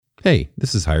Hey,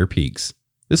 this is Higher Peaks.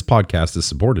 This podcast is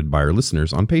supported by our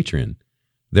listeners on Patreon.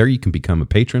 There you can become a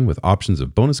patron with options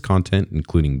of bonus content,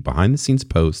 including behind-the-scenes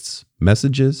posts,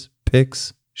 messages,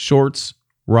 pics, shorts,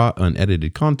 raw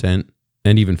unedited content,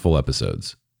 and even full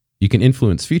episodes. You can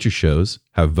influence future shows,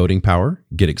 have voting power,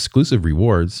 get exclusive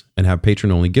rewards, and have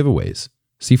patron-only giveaways.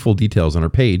 See full details on our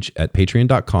page at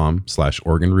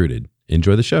patreon.com/OregonRooted.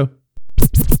 Enjoy the show.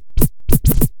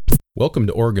 Welcome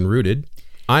to Oregon Rooted.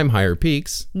 I'm Higher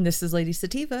Peaks. And this is Lady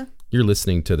Sativa, You're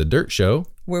listening to The Dirt Show,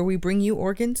 where we bring you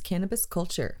Oregon's cannabis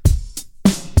culture.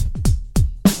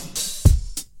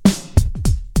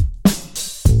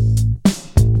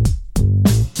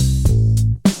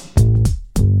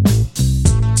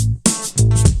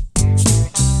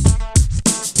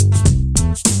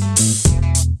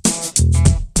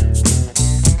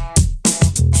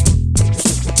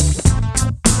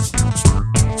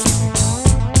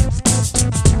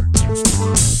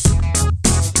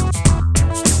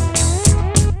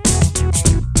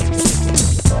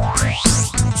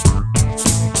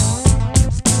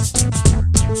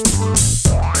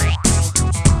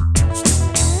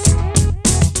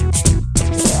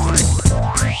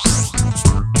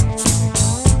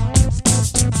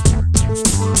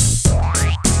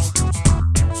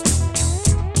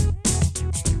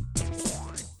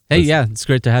 Hey, yeah, it's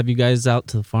great to have you guys out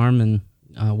to the farm, and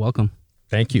welcome.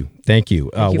 Thank you. Thank you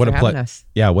What for a having us.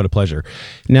 Yeah, what a pleasure.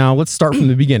 Now, let's start from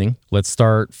the beginning. Let's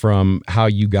start from how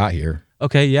you got here.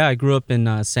 Okay, yeah, I grew up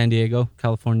in San Diego,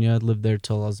 California. Lived there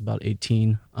till I was about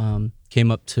 18.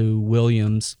 Came up to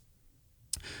Williams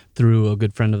through a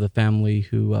good friend of the family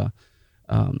who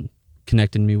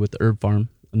connected me with the Herb Farm,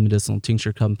 a medicinal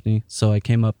tincture company. So I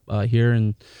came up here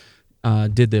and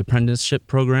did the apprenticeship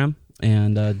program,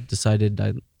 and decided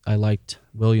I liked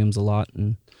Williams a lot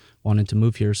and wanted to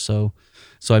move here. So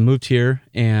I moved here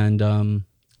and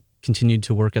continued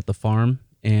to work at the farm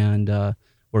and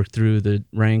worked through the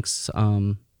ranks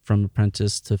from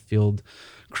apprentice to field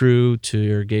crew to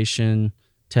irrigation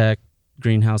tech,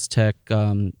 greenhouse tech,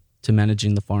 to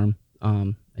managing the farm.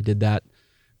 I did that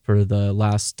for the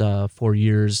last 4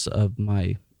 years of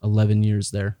my 11 years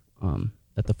there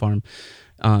at the farm.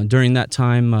 During that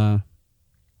time,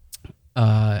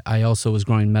 I also was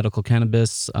growing medical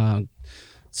cannabis,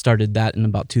 started that in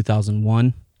about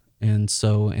 2001, and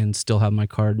still have my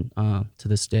card to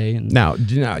this day. And Now,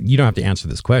 you don't have to answer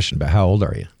this question, but how old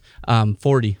are you?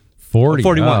 40. 40.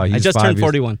 41. Oh, I he's just 5 turned years-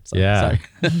 41. So, Yeah.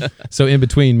 Sorry. So in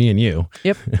between me and you.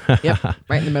 Yep,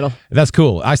 right in the middle. That's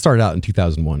cool. I started out in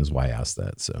 2001 is why I asked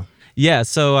that. So Yeah,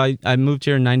 so I moved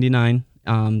here in 99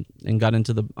 and got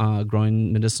into the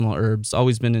growing medicinal herbs.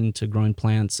 Always been into growing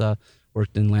plants,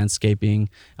 worked in landscaping,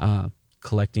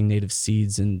 collecting native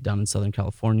seeds down in Southern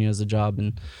California as a job.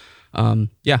 And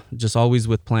just always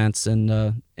with plants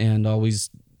and always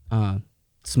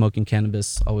smoking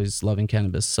cannabis, always loving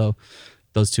cannabis. So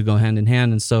those two go hand in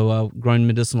hand. And so growing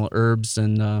medicinal herbs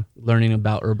and learning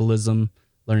about herbalism,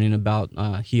 learning about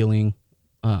healing,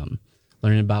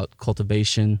 learning about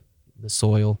cultivation, the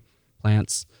soil,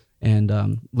 plants,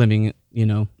 and living,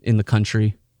 in the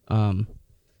country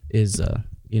is,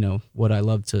 what I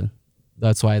love to.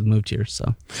 That's why I moved here.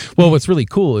 So, well, what's really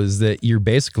cool is that you're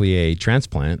basically a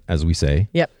transplant, as we say.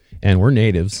 Yep. And we're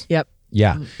natives. Yep.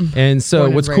 Yeah. And so Born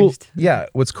and what's cool? raised. Yeah.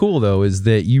 What's cool though is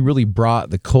that you really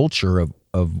brought the culture of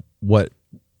what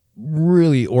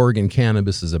really Oregon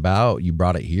cannabis is about. You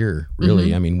brought it here, really.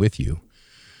 Mm-hmm. I mean, with you.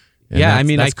 And yeah,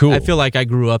 that's cool. I feel like I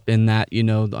grew up in that,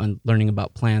 on learning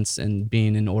about plants and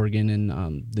being in Oregon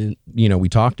and we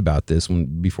talked about this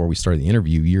before we started the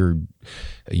interview.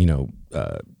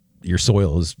 Your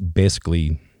soil is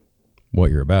basically what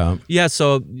you're about. Yeah,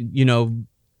 so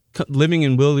living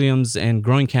in Williams and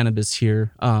growing cannabis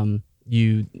here, and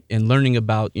learning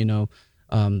about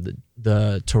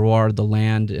the terroir, the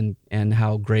land, and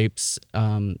how grapes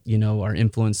are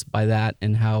influenced by that,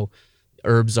 and how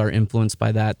herbs are influenced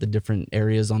by that, the different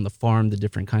areas on the farm, the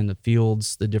different kind of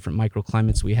fields, the different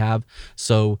microclimates we have.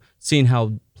 So seeing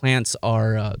how plants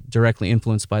are directly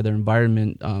influenced by their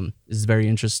environment is very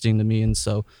interesting to me. And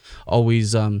so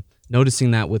always noticing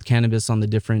that with cannabis on the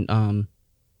different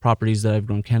properties that I've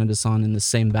grown cannabis on in the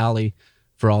same valley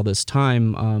for all this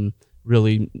time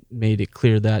really made it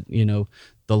clear that, the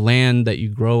land that you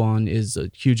grow on is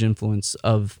a huge influence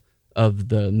of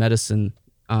the medicine,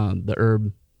 the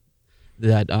herb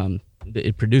that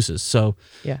it produces. So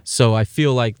Yeah. So I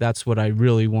feel like that's what I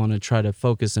really want to try to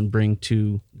focus and bring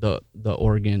to the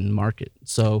Oregon market.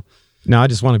 So Now, I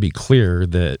just want to be clear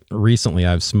that recently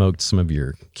I've smoked some of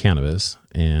your cannabis,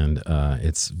 and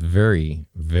it's very,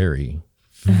 very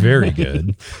very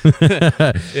good.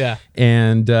 Yeah.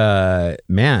 And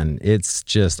man, it's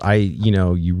just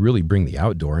you really bring the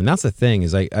outdoor, and that's the thing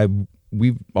is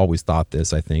we've always thought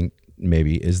this. I think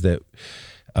maybe is that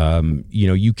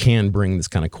you can bring this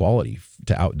kind of quality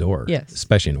to outdoor, Yes.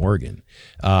 especially in Oregon,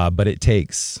 but it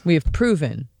takes. We have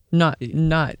proven, not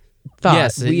thought.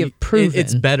 Yes, we have proven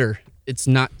it's better. It's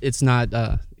not it's not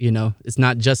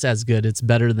just as good. It's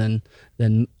better than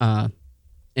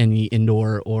any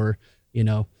indoor or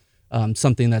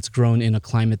something that's grown in a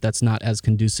climate that's not as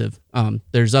conducive.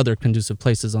 There's other conducive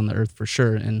places on the earth for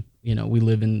sure, and we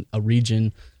live in a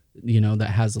region that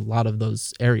has a lot of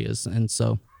those areas, and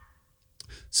so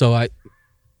I.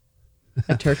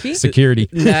 a turkey. Security.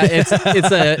 Nah,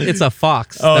 it's a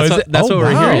fox. Oh, that's is what, it? that's Oh, what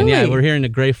we're wow. hearing. Yeah, Really? we're hearing a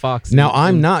gray fox. Now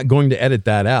I'm not going to edit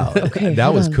that out. Okay, that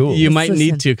hold was on. cool. You Let's might listen.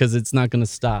 need to because it's not going to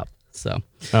stop. So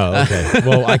Oh, okay.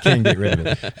 Well, I can get rid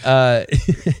of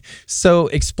it. So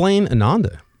explain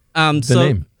Ananda. the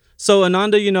name. So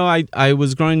Ananda, I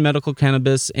was growing medical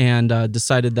cannabis and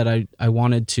decided that I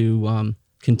wanted to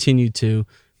continue to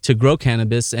grow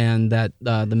cannabis, and that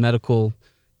the medical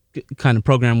kind of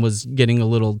program was getting a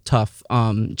little tough,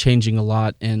 changing a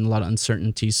lot and a lot of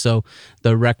uncertainty. So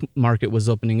the rec market was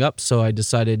opening up. So I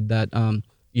decided that I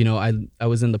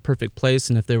was in the perfect place,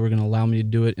 and if they were going to allow me to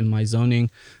do it in my zoning,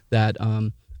 that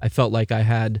I felt like I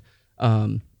had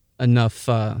enough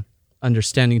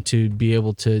understanding to be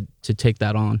able to take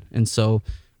that on. And so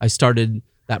I started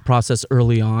that process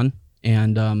early on,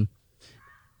 and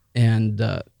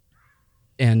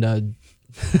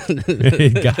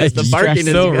Guys, the barking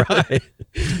is so good.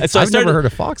 right. So I've never heard a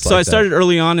fox. So like I started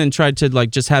early on and tried to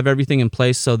just have everything in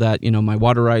place so that my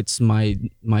water rights, my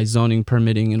zoning,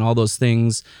 permitting, and all those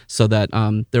things, so that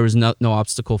there was no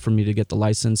obstacle for me to get the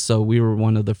license. So we were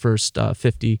one of the first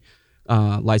 50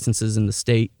 licenses in the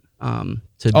state to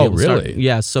be Oh, able to start. really?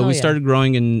 Yeah. So Oh, we yeah. started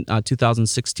growing in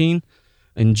 2016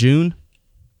 in June.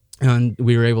 And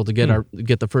we were able to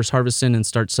get the first harvest in and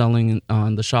start selling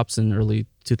on the shops in early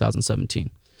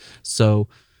 2017. So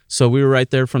we were right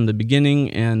there from the beginning,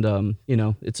 and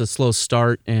it's a slow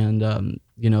start, and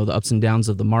the ups and downs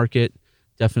of the market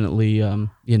definitely Has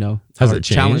are it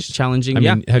changed? challenging. I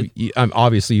Yeah. mean, have you,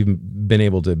 obviously you've been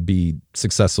able to be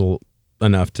successful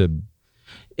enough to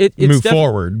It's move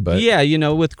forward, but yeah,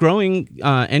 with growing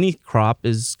any crop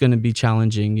is going to be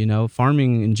challenging.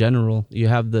 Farming in general, you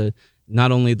have not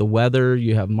only the weather,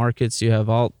 you have markets, you have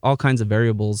all kinds of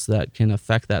variables that can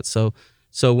affect that. So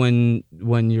when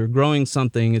you're growing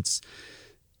something, it's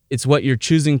what you're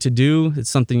choosing to do. It's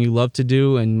something you love to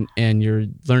do, and you're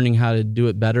learning how to do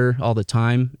it better all the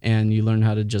time, and you learn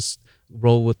how to just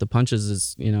roll with the punches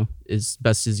as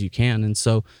best as you can. And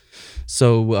so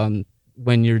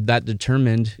when you're that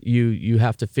determined, you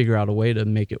have to figure out a way to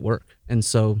make it work. And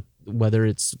so whether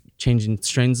it's changing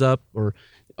strains up or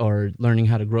learning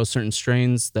how to grow certain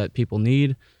strains that people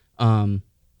need, and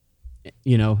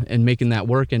making that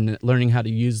work, and learning how to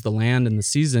use the land and the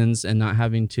seasons, and not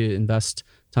having to invest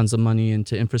tons of money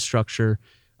into infrastructure,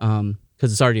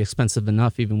 because it's already expensive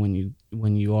enough even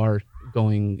when you are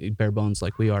going bare bones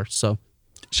like we are. So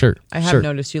sure. I have sure.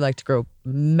 noticed you like to grow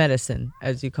medicine,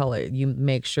 as you call it. You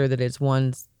make sure that it's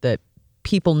ones that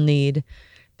people need,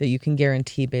 that you can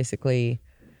guarantee basically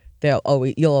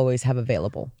you'll always have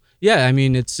available. yeah, I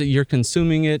mean, you're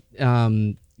consuming it,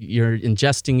 you're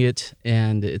ingesting it,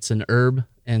 and it's an herb,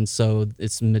 and so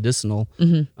it's medicinal.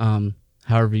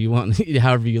 However you want,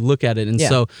 however you look at it. And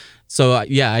Yeah. so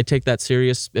I take that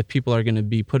serious. If people are going to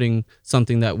be putting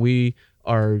something that we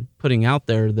are putting out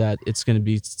there, that it's going to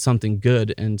be something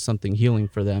good and something healing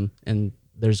for them, and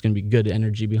there's going to be good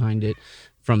energy behind it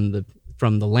from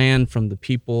the land, from the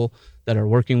people that are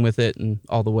working with it, and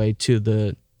all the way to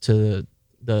the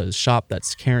shop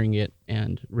that's carrying it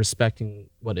and respecting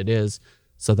what it is,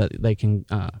 so that they can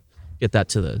get that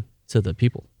to the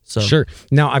people. So Sure.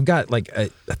 Now I've got like a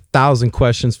 1,000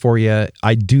 questions for you.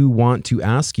 I do want to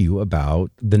ask you about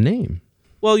the name.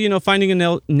 Well, finding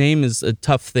a name is a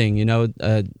tough thing.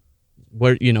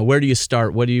 Where do you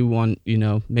start? What do you want?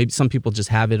 Maybe some people just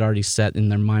have it already set in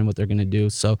their mind what they're going to do.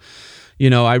 So,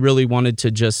 I really wanted to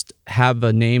just have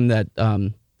a name that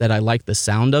I liked the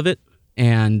sound of it,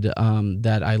 and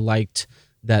that I liked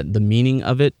the meaning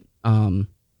of it.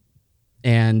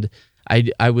 And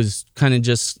I was kind of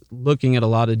just looking at a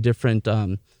lot of different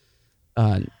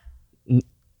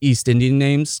East Indian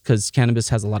names, because cannabis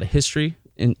has a lot of history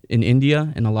in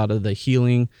India, and a lot of the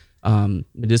healing,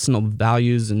 medicinal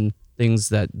values and things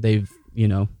that they've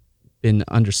been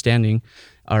understanding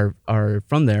are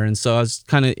from there. And so I was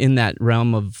kind of in that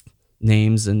realm of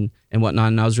names and whatnot.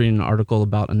 And I was reading an article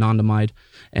about anandamide,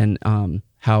 and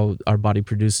how our body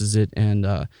produces it, and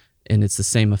it's the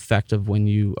same effect of when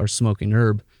you are smoking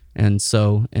herb. And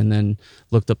then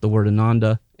looked up the word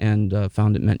Ananda and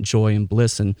found it meant joy and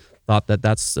bliss, and thought that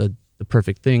that's the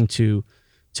perfect thing to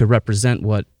represent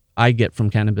what I get from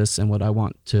cannabis and what I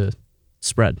want to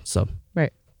spread. So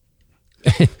Right.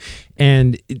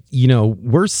 And, you know,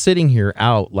 we're sitting here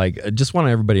out, like, I just want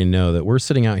everybody to know that we're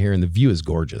sitting out here and the view is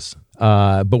gorgeous.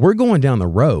 But we're going down the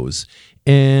rows,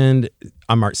 and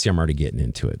I'm already getting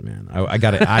into it, man. I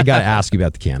gotta ask you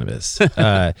about the cannabis.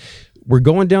 We're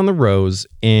going down the rows,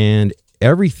 and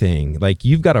everything, like,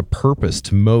 you've got a purpose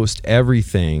to most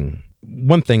everything.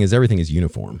 One thing is everything is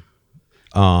uniform,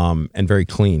 and very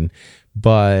clean,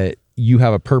 but you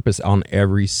have a purpose on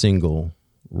every single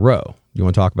row. You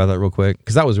want to talk about that real quick?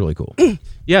 Because that was really cool.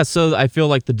 Yeah, so I feel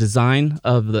like the design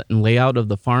of the and layout of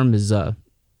the farm is,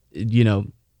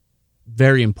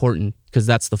 very important, because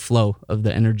that's the flow of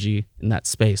the energy in that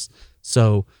space.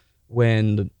 So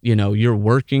when, you're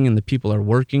working and the people are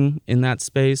working in that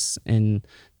space and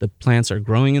the plants are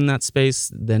growing in that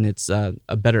space, then it's a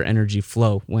better energy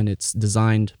flow when it's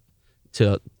designed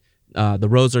to, the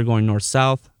rows are going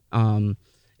north-south,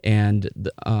 and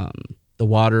the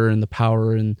water and the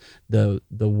power and the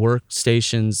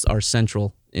workstations are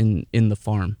central in the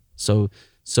farm. So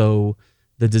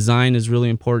the design is really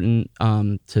important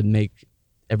to make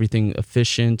everything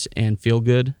efficient and feel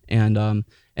good. And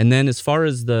then as far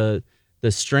as the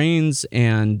strains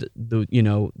and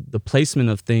the placement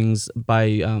of things,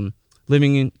 by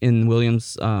living in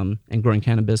Williams and growing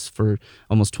cannabis for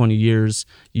almost 20 years,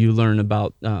 you learn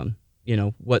about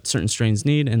what certain strains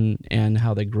need and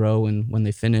how they grow, and when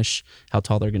they finish, how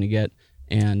tall they're going to get,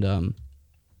 and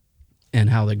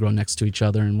how they grow next to each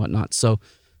other and whatnot.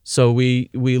 So we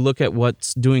look at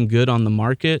what's doing good on the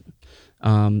market,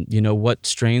 what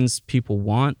strains people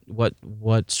want,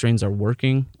 what strains are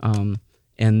working,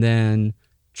 and then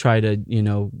try to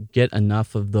get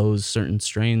enough of those certain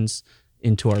strains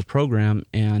into our program,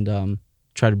 and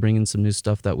try to bring in some new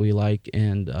stuff that we like,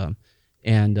 and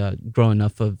grow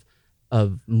enough of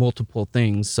multiple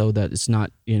things, so that it's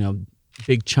not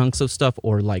big chunks of stuff,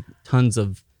 or like tons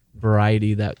of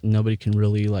variety that nobody can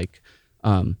really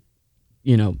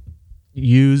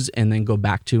use and then go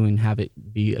back to and have it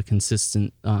be a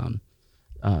consistent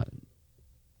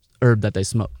herb that they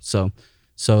smoke. So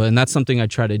and that's something I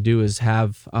try to do, is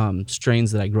have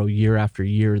strains that I grow year after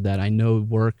year that I know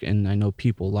work and I know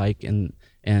people like, and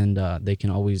they can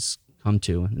always come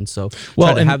to. And so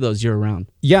try to have those year round.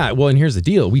 Yeah. Well, and here's the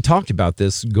deal. We talked about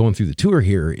this going through the tour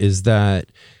here, is that,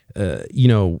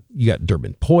 you got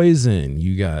Durban Poison,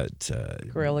 you got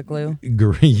Gorilla Glue.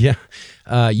 You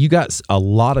got a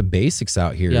lot of basics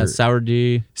out here. Yeah, Sour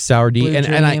D, Blue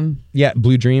Dream.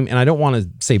 Blue Dream. And I don't want to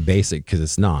say basic, because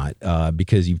it's not,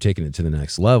 because you've taken it to the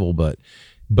next level, but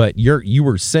you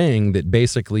were saying that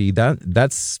basically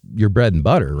that's your bread and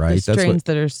butter, right? The strains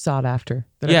that are sought after.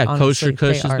 Kosher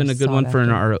Kush has been a good one for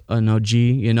an OG.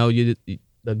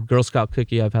 The Girl Scout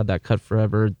cookie, I've had that cut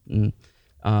forever. And,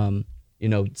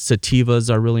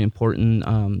 sativas are really important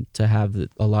to have.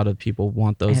 A lot of people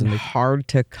want those. And hard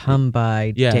to come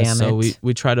by, damn so it.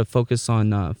 we try to focus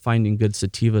on finding good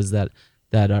sativas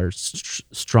that are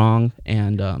strong,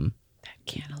 and that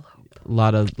cantaloupe. a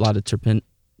lot of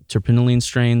terpinolene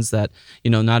strains that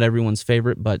not everyone's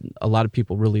favorite, but a lot of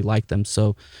people really like them.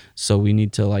 So we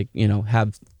need to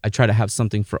I try to have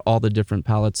something for all the different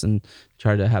palates, and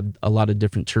try to have a lot of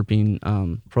different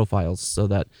terpene profiles, so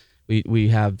that we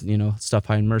have stuff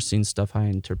high in myrcene, stuff high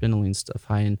in terpinolene, stuff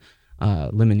high in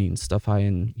limonene, stuff high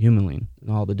in humulene, and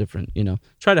all the different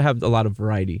try to have a lot of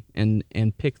variety, and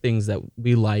pick things that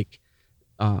we like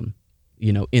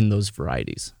in those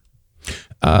varieties.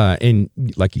 And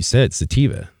like you said,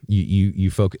 sativa, you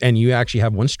focus, and you actually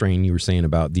have one strain you were saying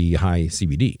about the high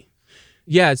CBD.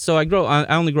 Yeah, so I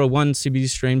only grow one CBD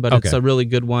strain, but It's a really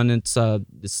good one. It's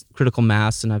Critical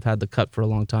Mass, and I've had the cut for a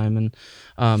long time. And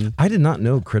I did not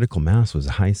know Critical Mass was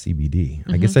high CBD.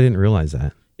 Mm-hmm. I guess I didn't realize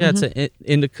that. Yeah, It's an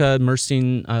indica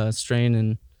myrcene strain,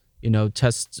 and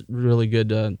tests really good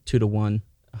 2-to-1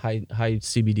 high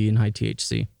CBD and high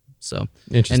THC. So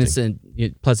interesting. And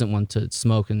it's a pleasant one to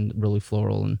smoke, and really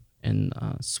floral and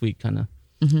sweet kind of.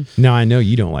 Mm-hmm. Now I know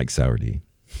you don't like Sour D.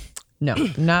 No,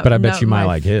 not. But I bet you might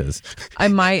like his. I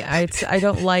might. I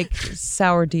don't like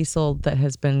sour diesel that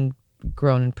has been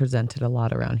grown and presented a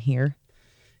lot around here,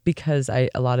 because a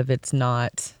lot of it's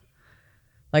not.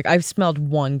 Like, I've smelled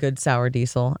one good sour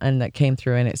diesel, and that came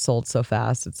through, and it sold so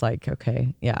fast. It's like,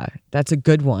 okay, yeah, that's a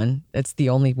good one. It's the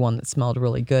only one that smelled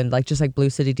really good. Like, just like Blue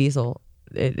City Diesel,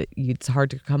 it's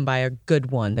hard to come by a good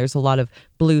one. There's a lot of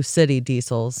Blue City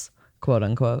diesels, quote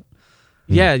unquote.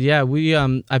 Yeah. We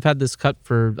I've had this cut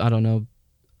for, I don't know,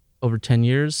 over 10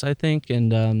 years, I think,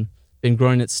 and been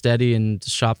growing it steady, and the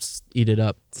shops eat it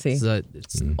up. See?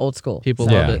 It's Old school. people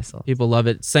Sour love it. diesel. People love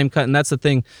it. Same cut, and that's the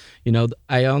thing.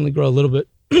 I only grow a little bit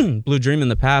Blue Dream in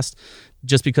the past,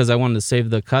 just because I wanted to save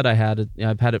the cut I had.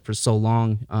 I've had it for so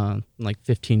long, like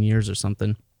 15 years or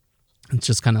something. It's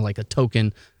just kind of like a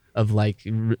token of like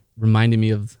reminding me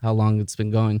of how long it's been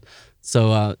going.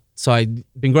 So I've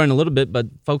been growing a little bit, but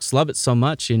folks love it so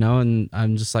much, and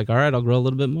I'm just like, all right, I'll grow a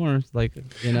little bit more. Like,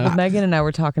 Megan and I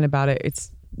were talking about it.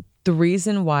 It's the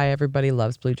reason why everybody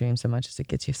loves Blue Dream so much is it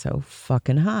gets you so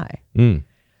fucking high.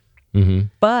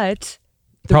 But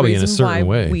the Probably in a reason certain why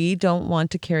way. we don't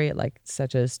want to carry it like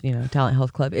such as, Talent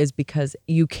Health Club is because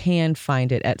you can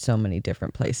find it at so many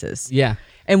different places. yeah.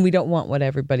 And we don't want what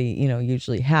everybody,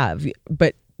 usually have.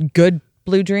 But good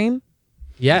Blue Dream,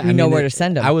 Yeah, we know where to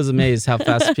send 'em. I was amazed how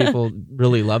fast people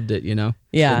really loved it.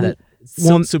 Yeah.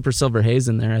 So that super silver haze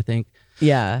in there, I think.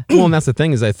 yeah. Well, and that's the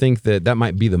thing is I think that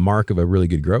might be the mark of a really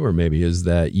good grower maybe is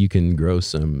that you can grow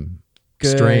some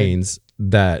Good. strains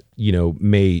that,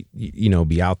 may,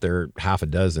 be out there half a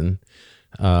dozen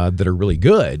that are really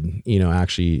good,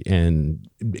 actually, and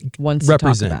Ones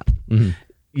represent. to talk about.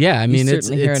 Yeah, I mean, it's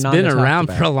certainly hear been Ananda talk around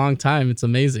about for it. a long time. It's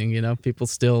amazing, people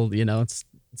still, it's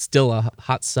still a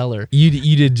hot seller.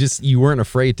 You weren't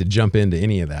afraid to jump into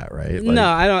any of that, right? No,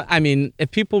 I don't. I mean, if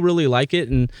people really like it,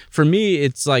 and for me,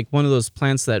 it's like one of those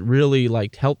plants that really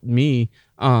like helped me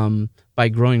by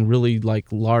growing really like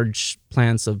large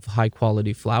plants of high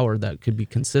quality flower that could be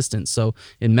consistent. So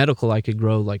in medical, I could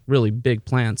grow like really big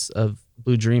plants of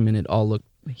Blue Dream, and it all looked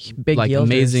Big like yielders.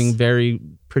 amazing, very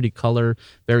pretty color,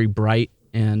 very bright,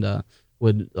 and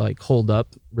would like hold up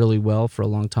really well for a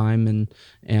long time,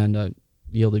 and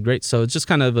yielded great. So it's just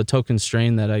kind of a token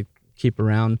strain that I keep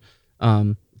around,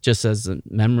 just as a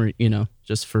memory,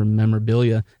 just for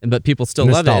memorabilia. But people still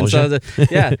love it. And so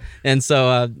yeah, and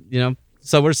so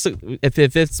so if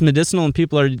it's medicinal and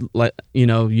people are like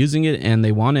using it and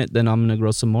they want it, then I'm gonna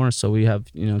grow some more. So we have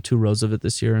 2 rows of it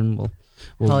this year, and we'll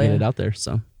Hell get yeah. it out there.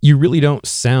 So You really don't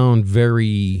sound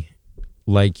very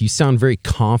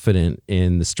confident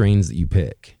in the strains that you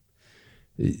pick.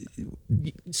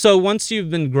 So once you've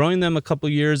been growing them a couple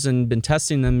years and been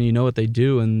testing them, you know what they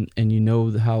do, and you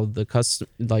know how the custom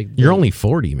You're only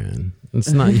 40, man.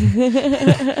 It's not.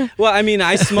 Well, I mean,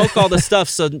 I smoke all the stuff,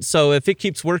 so if it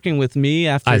keeps working with me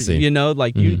after, I see.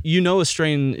 a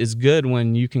strain is good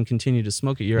when you can continue to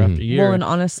smoke it year after year. Well, and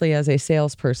honestly, as a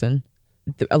salesperson,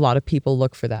 a lot of people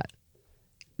look for that.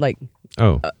 Like,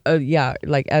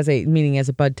 like as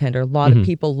a bud tender, a lot of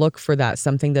people look for that,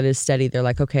 something that is steady. They're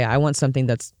like, okay, I want something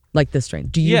that's like this strain.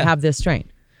 Do you Yeah. have this strain?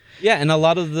 Yeah, and a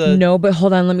lot of the No, but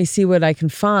hold on, let me see what I can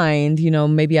find.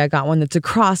 Maybe I got one that's a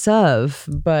cross of,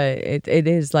 but it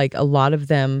is like a lot of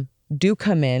them do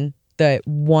come in that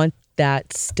want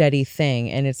that steady thing.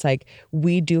 And it's like,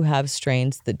 we do have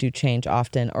strains that do change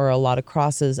often, or a lot of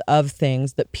crosses of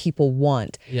things that people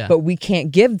want, Yeah. but we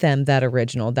can't give them that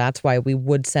original. That's why we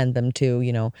would send them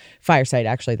to, Fireside.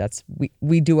 Actually,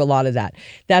 we do a lot of that.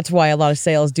 That's why a lot of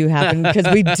sales do happen, because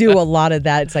we do a lot of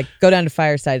that. It's like, go down to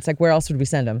Fireside. It's like, where else would we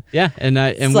send them? Yeah, and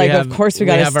It's we like, have, of course we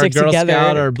gotta have stick our Girl together.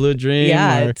 Scout, our Blue Dream.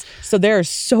 Yeah. or- So there are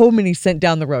so many sent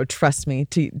down the road, trust me,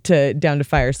 to down to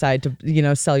Fireside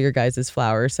to, sell your guys'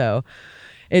 flower. So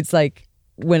it's like,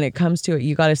 when it comes to it,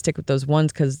 you got to stick with those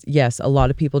ones, because yes, a lot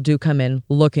of people do come in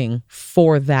looking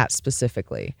for that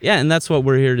specifically. Yeah, and that's what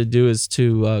we're here to do, is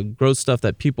to grow stuff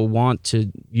that people want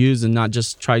to use, and not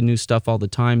just try new stuff all the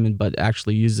time, but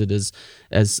actually use it as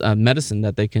medicine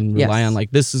that they can rely Yes. on.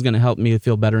 Like, this is going to help me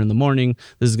feel better in the morning.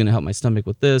 This is going to help my stomach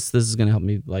with this. This is going to help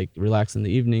me like relax in the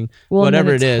evening. Well, and then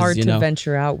Whatever it's it is, hard to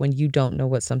venture out when you don't know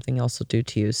what something else will do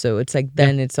to you. So it's like,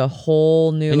 then it's a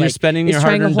whole new, and you're like, spending it's your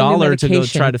trying a hard-earned whole new dollar to go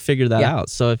medication. try to figure that Yeah. out.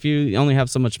 So if you only have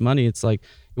so much money, it's like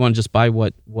you want to just buy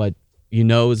what you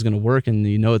know is going to work, and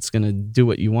you know it's going to do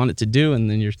what you want it to do, and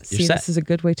then you're See, set. this is a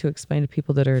good way to explain to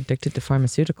people that are addicted to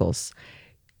pharmaceuticals.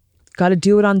 Got to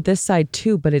do it on this side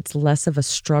too, but it's less of a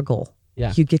struggle.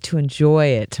 Yeah. You get to enjoy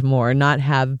it more, not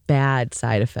have bad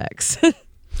side effects.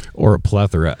 Or a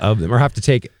plethora of them, or have to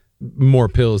take more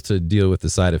pills to deal with the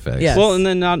side effects. Yes. Well, and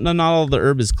then not all the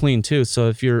herb is clean too. So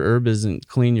if your herb isn't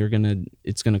clean,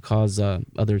 it's gonna cause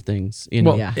other things.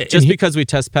 Well, Yeah. Just because we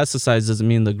test pesticides doesn't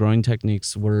mean the growing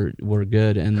techniques were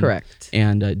good and Correct.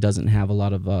 and it doesn't have a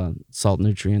lot of salt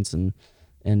nutrients and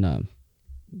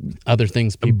other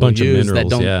things people bunch of use that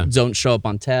minerals, yeah. don't show up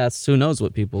on tests. Who knows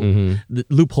what people the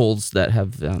loopholes that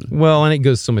have. Well, and it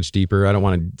goes so much deeper. I don't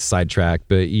want to sidetrack,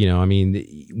 but I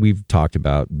mean, we've talked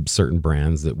about certain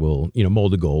brands that will,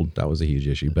 molded gold. That was a huge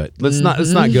issue, but let's not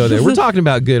go there. We're talking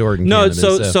about good Oregon cannabis.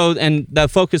 So and the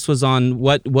focus was on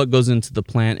what goes into the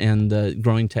plant and the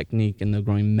growing technique and the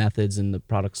growing methods and the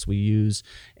products we use,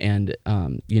 and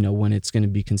when it's going to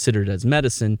be considered as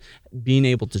medicine, being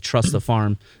able to trust the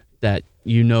farm. That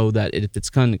that if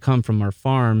it's going to come from our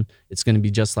farm, it's going to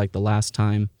be just like the last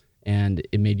time, and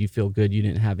it made you feel good. You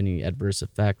didn't have any adverse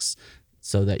effects,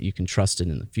 so that you can trust it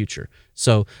in the future.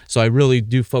 So I really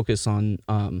do focus on,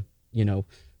 on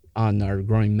our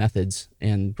growing methods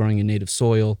and growing in native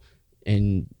soil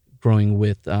and growing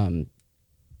with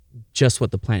just what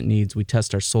the plant needs. We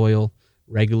test our soil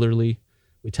regularly.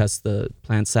 We test the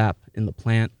plant sap in the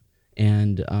plant,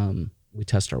 and we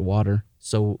test our water.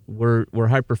 So we're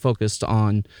hyper focused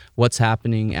on what's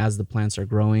happening as the plants are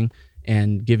growing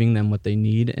and giving them what they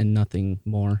need and nothing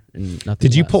more and nothing.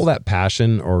 Did you less. pull that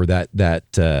passion or that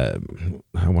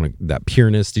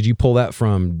pureness? Did you pull that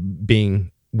from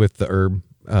being with the herb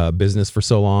business for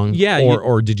so long? Yeah.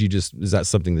 Or did you is that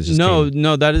something that just No,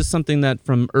 that is something that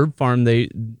from Herb Farm they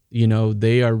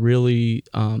are really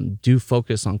do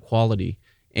focus on quality,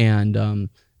 and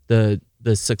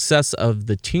the success of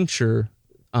the tincture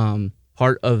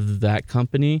part of that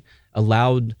company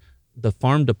allowed the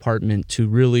farm department to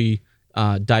really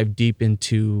dive deep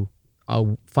into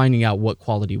finding out what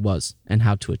quality was and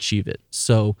how to achieve it.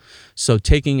 So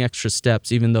taking extra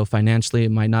steps, even though financially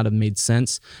it might not have made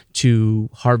sense, to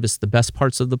harvest the best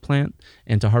parts of the plant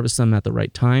and to harvest them at the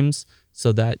right times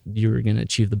so that you're going to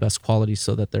achieve the best quality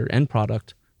so that their end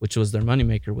product, which was their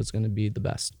moneymaker, was going to be the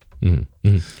best.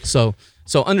 Mm-hmm. So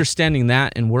understanding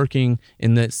that and working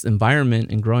in this environment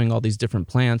and growing all these different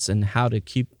plants and how to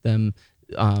keep them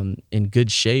in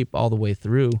good shape all the way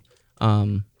through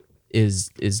is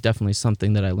definitely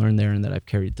something that I learned there and that I've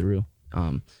carried through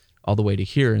all the way to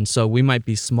here. And so we might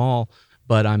be small,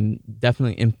 but I'm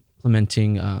definitely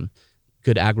implementing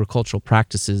good agricultural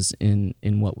practices in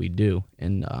what we do,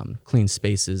 and clean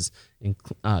spaces and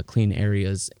clean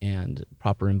areas and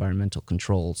proper environmental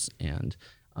controls and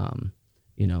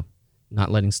not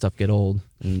letting stuff get old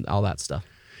and all that stuff.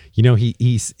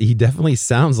 He definitely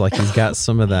sounds like he's got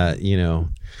some of that,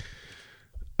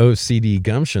 OCD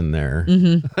gumption there.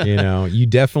 Mm-hmm. You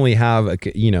definitely have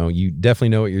you definitely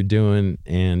know what you're doing.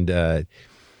 And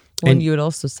you had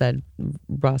also said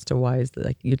Rasta wise,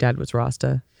 like your dad was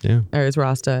Rasta. Yeah. Or is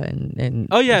Rasta and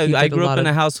oh yeah, he I did grew up in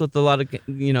of- a house with a lot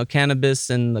of cannabis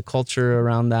and the culture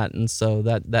around that, and so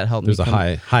that helped there's me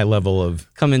a high level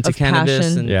of come into of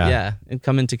cannabis passion. and and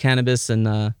come into cannabis and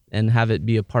have it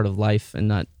be a part of life and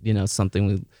not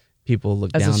something people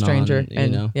look as down a stranger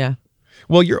on, yeah.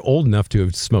 Well, you're old enough to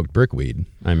have smoked brickweed,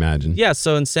 I imagine. Yeah,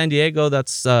 so in San Diego,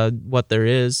 that's what there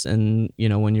is, and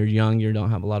when you're young, you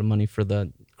don't have a lot of money for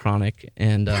the chronic,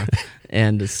 and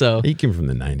so He came from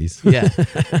the 90s. yeah,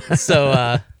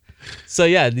 so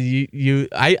yeah,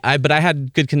 but I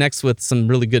had good connects with some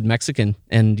really good Mexican,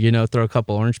 and throw a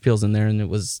couple orange peels in there, and it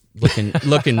was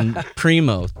looking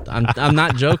primo. I'm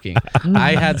not joking.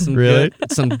 I had some Really?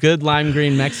 some good lime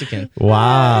green Mexican.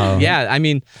 Wow. Yeah, I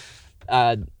mean.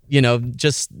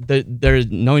 Just they're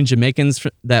knowing Jamaicans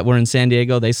that were in San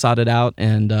Diego, they sought it out,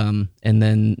 and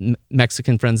then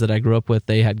Mexican friends that I grew up with,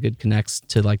 they had good connects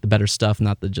to like the better stuff,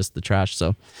 not just the trash.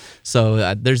 So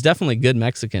there's definitely good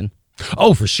Mexican.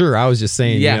 Oh, for sure. I was just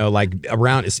saying, Yeah. like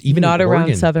around, it's even Not in around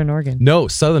Oregon. Southern Oregon. No,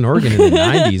 Southern Oregon in the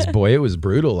 90s, boy, it was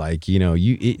brutal. Like,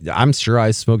 I'm sure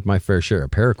I smoked my fair share of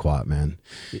paraquat, man.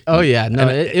 Oh yeah, no,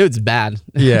 it was bad.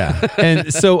 Yeah.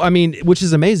 And so, I mean, which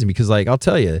is amazing because, like, I'll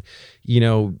tell you,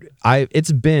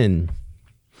 it's been.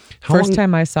 First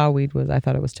time I saw weed I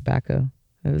thought it was tobacco.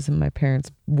 It was in my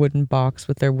parents' wooden box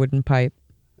with their wooden pipe.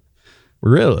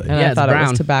 Really? And Yeah, I it's thought it brown.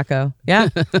 was tobacco. Yeah.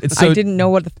 So- I didn't know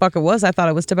what the fuck it was. I thought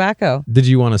it was tobacco. Did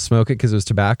you want to smoke it because it was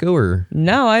tobacco or?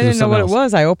 No, I It was didn't know what something it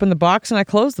was. I opened the box and I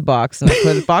closed the box and I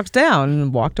put the box down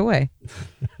and walked away.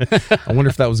 I wonder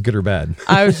if that was good or bad.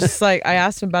 I was just like, I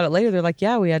asked them about it later. They're like,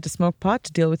 yeah, we had to smoke pot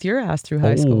to deal with your ass through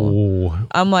high school. Oh.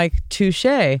 I'm like, touche.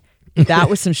 That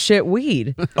was some shit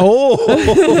weed.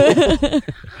 Oh.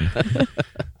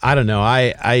 I don't know.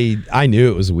 I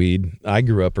knew it was weed. I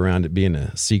grew up around it being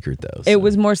a secret though. It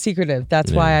was more secretive.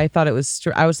 That's why I thought it was.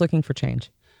 I was looking for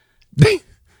change.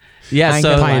 Yeah, I ain't so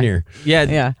gonna lie. Pioneer. Yeah,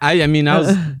 Yeah. I mean, I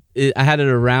had it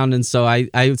around, and so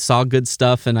I saw good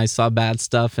stuff and I saw bad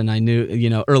stuff, and I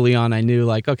knew, early on, I knew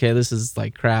like, okay, this is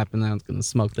like crap, and I was gonna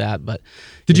smoke that. But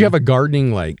Did you have a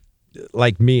gardening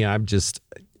like me?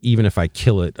 even if I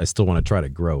kill it, I still want to try to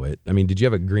grow it. I mean, did you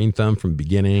have a green thumb from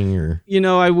beginning, or?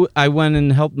 I went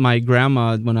and helped my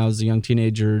grandma when I was a young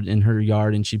teenager in her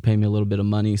yard, and she paid me a little bit of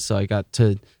money. So I got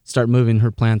to start moving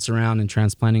her plants around and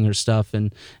transplanting her stuff.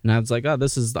 And I was like, oh,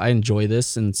 I enjoy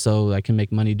this. And so I can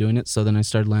make money doing it. So then I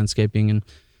started landscaping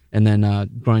and then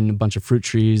growing a bunch of fruit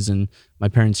trees in my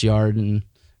parents' yard. And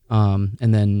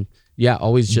then,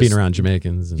 always just being around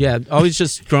Jamaicans. Always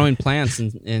just growing plants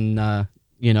and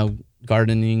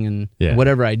gardening and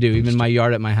whatever I do. Even my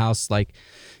yard at my house, like,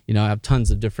 I have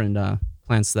tons of different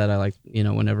plants that I like.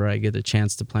 Whenever I get a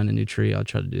chance to plant a new tree, I'll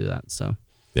try to do that. So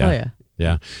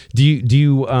yeah. Do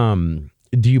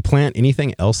you plant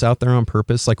anything else out there on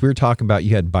purpose? Like we were talking about,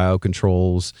 you had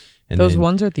biocontrols. And those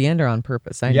ones at the end are on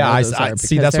purpose. I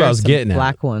see. That's what I was getting at.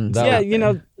 Black ones.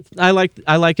 I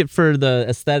like it for the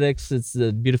aesthetics. It's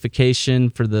the beautification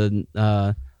for the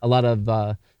a lot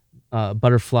of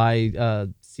butterfly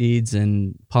seeds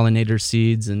and pollinator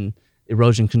seeds and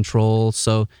erosion control.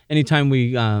 So anytime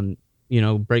we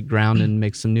break ground and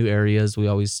make some new areas, we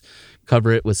always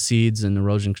cover it with seeds and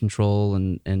erosion control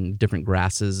and different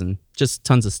grasses and just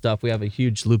tons of stuff. We have a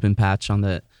huge lupin patch on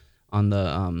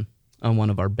one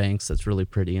of our banks that's really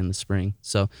pretty in the spring.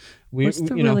 So what's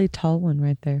the really tall one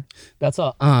right there? That's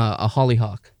a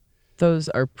hollyhock. Those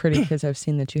are pretty because I've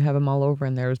seen that you have them all over,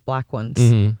 and there's black ones.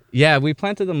 Mm-hmm. Yeah, we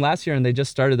planted them last year, and they just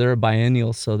started. They're a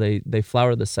biennial, so they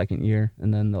flower the second year,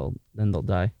 and then they'll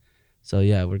die. So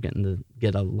yeah, we're getting to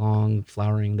get a long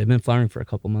flowering. They've been flowering for a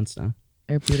couple months now.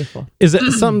 They're beautiful. Is it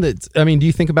something do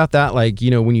you think about that? Like,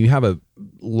 when you have a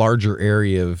larger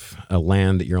area of a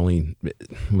land that you're only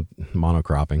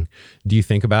monocropping, do you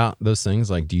think about those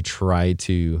things? Like, do you try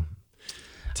to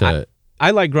I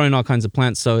like growing all kinds of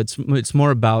plants, so it's more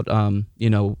about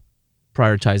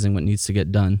prioritizing what needs to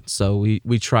get done. So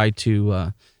we try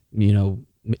to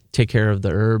take care of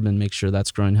the herb and make sure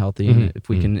that's growing healthy. Mm-hmm. And if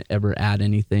we can ever add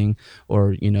anything,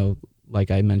 or like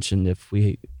I mentioned, if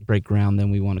we break ground, then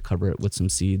we want to cover it with some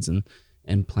seeds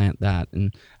and plant that.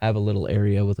 And I have a little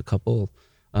area with a couple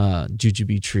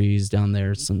jujube trees down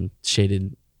there, some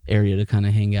shaded area to kind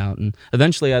of hang out. And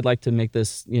eventually I'd like to make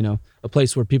this a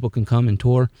place where people can come and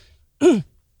tour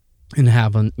and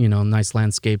have a nice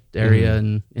landscaped area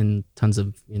and tons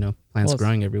of plants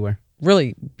growing everywhere.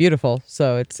 Really beautiful.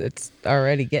 So it's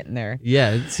already getting there.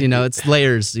 Yeah, it's it's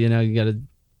layers. You got a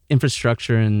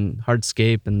infrastructure and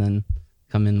hardscape, and then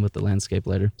come in with the landscape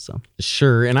later. So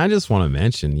sure. And I just want to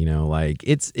mention, like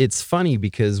it's funny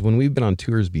because when we've been on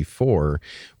tours before,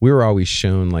 we were always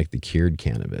shown like the cured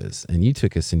cannabis, and you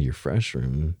took us into your fresh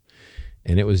room,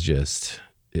 and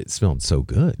it smelled so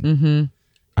good. Mm-hmm.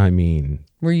 I mean,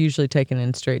 we're usually taken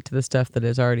in straight to the stuff that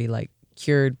is already like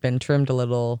cured, been trimmed a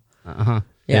little.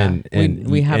 Yeah, and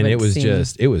we haven't. And it was seen...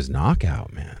 it was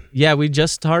knockout, man. Yeah, we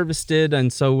just harvested,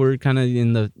 and so we're kind of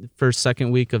in the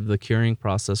second week of the curing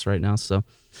process right now. So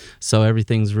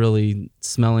everything's really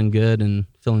smelling good and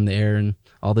filling the air, and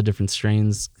all the different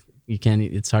strains.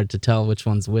 It's hard to tell which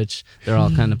one's which. They're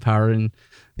all kind of powering.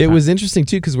 It was interesting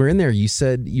too, because we're in there. You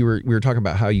said we were talking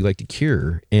about how you like to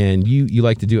cure, and you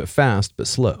like to do it fast but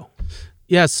slow.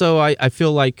 Yeah, so I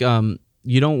feel like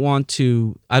you don't want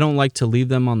to. I don't like to leave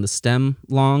them on the stem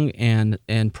long and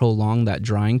prolong that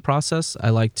drying process. I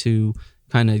like to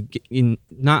kind of in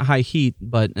not high heat,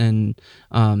 but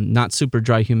not super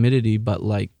dry humidity, but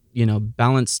like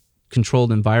balanced,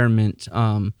 controlled environment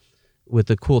with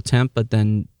a cool temp, but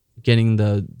then getting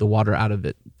the water out of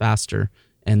it faster.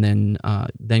 And then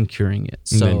curing it.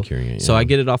 So I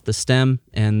get it off the stem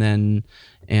and then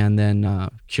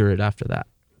cure it after that.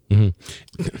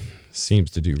 Mm-hmm.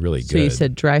 Seems to do really good. So you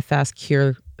said dry fast,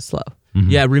 cure slow. Mm-hmm.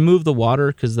 Yeah, remove the water,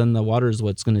 because then the water is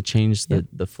what's going to change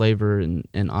the flavor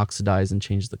and oxidize and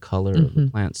change the color of the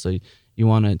plant. So you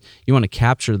want to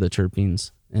capture the terpenes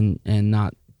and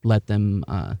not let them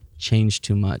change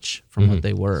too much from what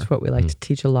they were. That's what we like to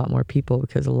teach a lot more people,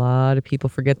 because a lot of people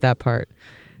forget that part.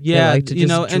 Yeah,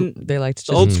 and they like to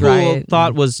just old dry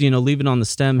school it. Leave it on the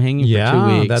stem hanging for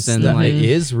 2 weeks. It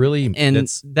is really, and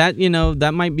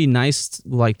that might be nice,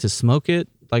 like to smoke it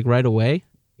like right away,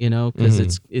 because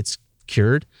it's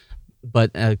cured. But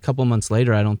a couple months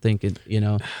later, I don't think it,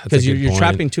 because you're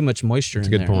trapping too much moisture. That's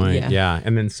a good point. Yeah,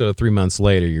 and then so 3 months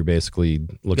later, you're basically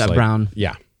looks like brown.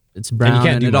 Yeah, it's brown,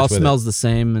 and it all smells the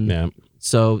same. And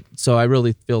So I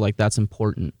really feel like that's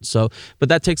important. But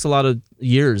that takes a lot of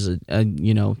years,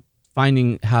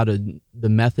 finding the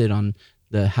method on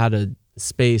how to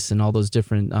space and all those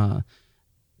different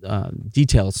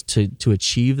details to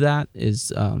achieve that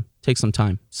takes some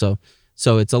time. So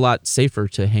So it's a lot safer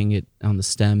to hang it on the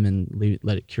stem and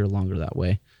let it cure longer that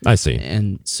way. I see.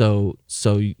 And so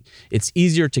it's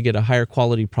easier to get a higher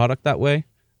quality product that way,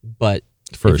 but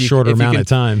For a shorter amount of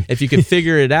time. If you can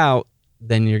figure it out,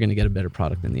 then you're going to get a better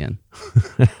product in the end.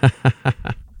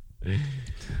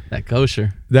 That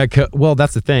kosher. Well,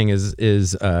 that's the thing is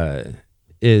it's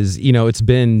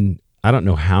been, I don't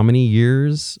know how many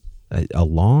years, a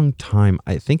long time.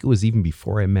 I think it was even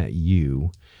before I met you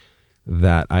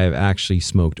that I have actually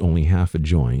smoked only half a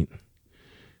joint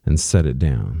and set it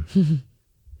down.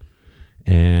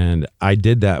 And I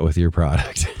did that with your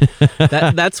product.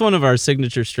 That's one of our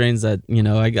signature strains that,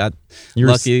 I got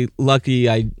lucky.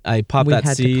 I popped that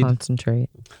seed. We had to concentrate.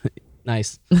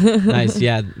 Nice. Nice.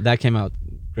 Yeah, that came out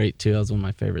great too. That was one of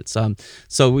my favorites.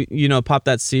 So we, popped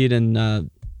that seed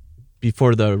and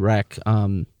before the wreck,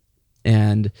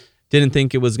 and didn't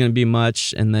think it was going to be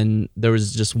much. And then there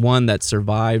was just one that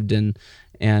survived, and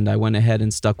I went ahead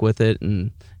and stuck with it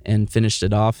and finished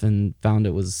it off and found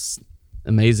it was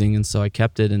amazing. And so I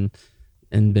kept it and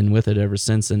been with it ever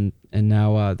since. And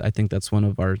now I think that's one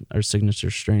of our signature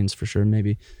strains for sure.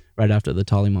 Maybe right after the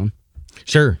Tollyman.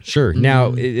 Sure.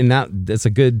 Now, and that's a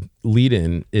good lead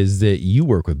in is that you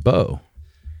work with Bo.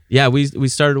 Yeah, we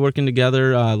started working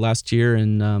together last year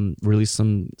and released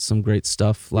some great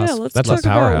stuff. Let's that's talk a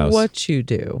powerhouse. about what you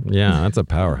do. Yeah, that's a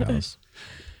powerhouse.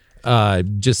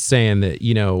 Just saying that,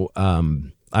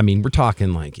 we're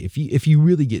talking like if you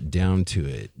really get down to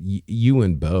it, you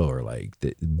and Bo are like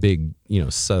the big,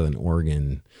 Southern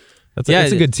Oregon.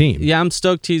 That's a good team. Yeah, I'm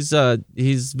stoked. He's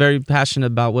very passionate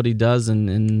about what he does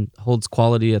and holds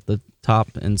quality at the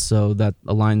top, and so that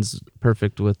aligns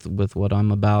perfect with what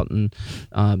I'm about, and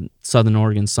Southern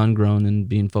Oregon sun grown and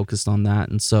being focused on that.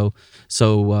 And so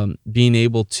being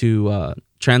able to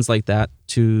translate that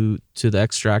to the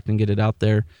extract and get it out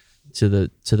there to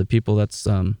the people, that's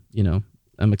I'm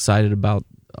excited about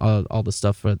all the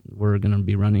stuff that we're going to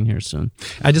be running here soon.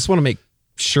 I just want to make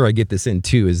sure I get this in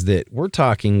too, is that we're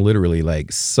talking literally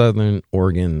like Southern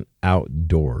Oregon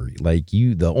outdoor. Like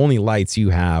the only lights you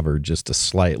have are just to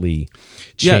slightly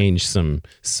change some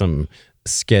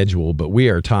schedule, but we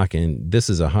are talking, this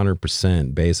is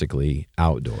 100% basically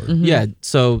outdoor. Mm-hmm. Yeah.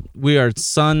 So we are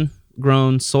sun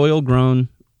grown, soil grown,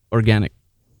 organic.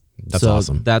 That's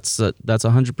awesome. That's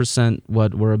 100%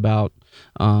 what we're about.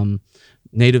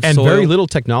 Native and soil. Very little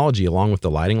technology along with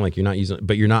the lighting. Like you're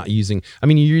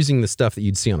using the stuff that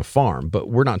you'd see on a farm, but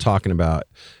we're not talking about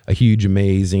a huge,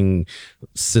 amazing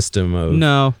system of.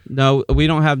 No, we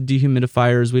don't have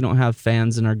dehumidifiers. We don't have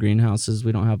fans in our greenhouses.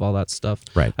 We don't have all that stuff.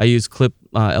 Right. I use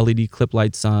LED clip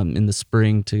lights in the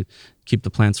spring to keep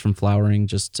the plants from flowering,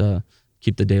 just to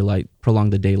keep the daylight, prolong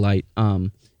the daylight.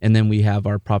 And then we have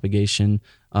our propagation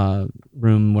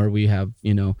room where we have,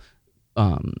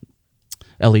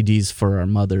 LEDs for our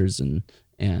mothers and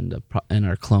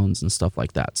our clones and stuff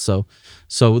like that. So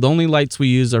the only lights we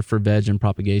use are for veg and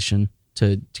propagation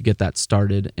to get that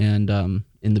started and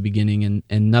in the beginning,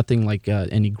 and nothing like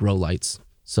any grow lights.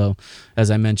 So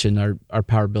as I mentioned, our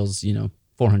power bill's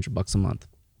 $400 a month,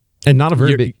 and not a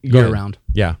very big year round.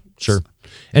 Yeah, sure,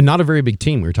 and not a very big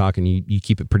team. We were talking. You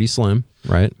keep it pretty slim,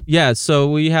 right? Yeah.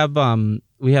 So we have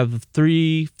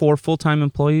 3-4 full-time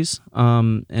employees,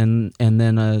 and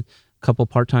then a couple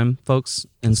part-time folks.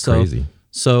 And That's crazy.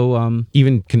 So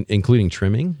even including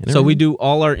trimming. So we do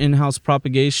all our in-house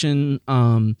propagation,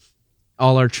 all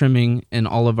our trimming, and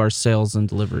all of our sales and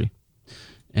delivery,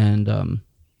 and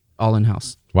all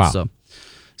in-house. Wow.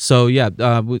 So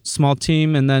yeah, small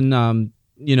team, and then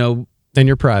and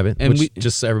you're private, and which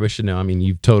just so everybody should know. I mean,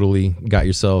 you've totally got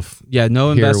yourself. Yeah,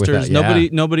 no investors. Yeah.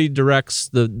 Nobody directs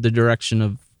the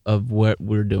direction of what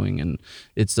we're doing, and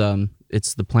it's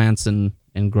the plants and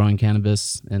growing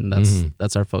cannabis, and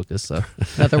that's our focus. So.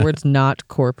 In other words, not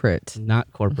corporate. Not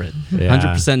corporate. Yeah.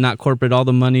 100% not corporate. All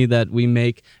the money that we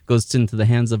make goes into the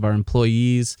hands of our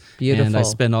employees. Beautiful. And I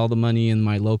spend all the money in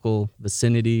my local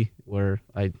vicinity where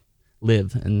I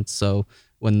live. And so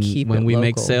when we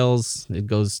make sales, it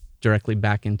goes directly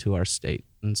back into our state.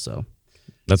 And so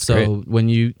that's great. When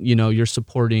you're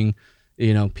supporting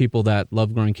people that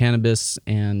love growing cannabis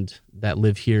and that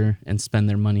live here and spend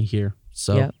their money here.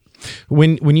 So. Yep.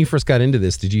 When you first got into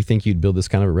this, did you think you'd build this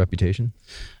kind of a reputation?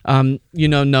 No,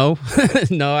 no.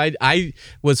 I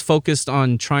was focused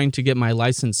on trying to get my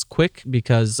license quick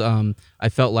because I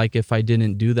felt like if I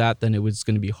didn't do that, then it was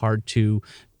going to be hard to,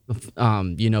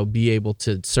 be able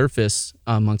to surface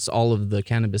amongst all of the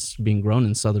cannabis being grown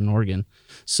in Southern Oregon.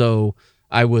 So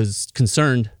I was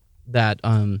concerned that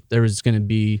there was going to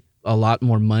be a lot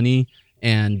more money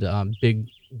and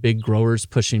big growers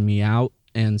pushing me out.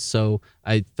 And so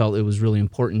I felt it was really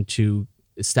important to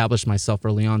establish myself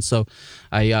early on. So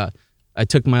I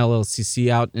took my LLCC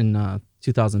out in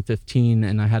 2015,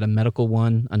 and I had a medical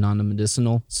one, a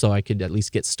non-medicinal, so I could at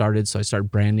least get started. So I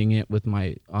started branding it with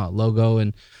my logo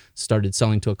and started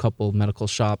selling to a couple of medical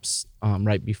shops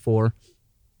right before,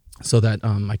 so that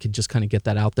I could just kind of get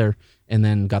that out there, and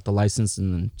then got the license,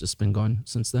 and then just been going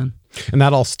since then. And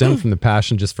that all stemmed from the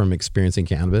passion just from experiencing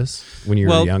cannabis when you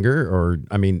were younger? Or,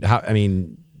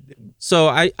 So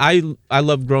I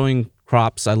love growing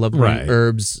crops. I love growing Right.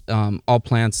 herbs, all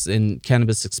plants, and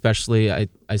cannabis especially. I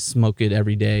smoke it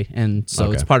every day, and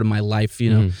so it's Okay. part of my life.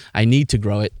 You know, I need to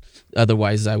grow it,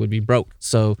 otherwise I would be broke.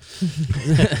 So,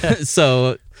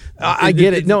 so I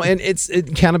get it. No, and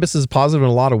cannabis is positive in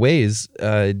a lot of ways.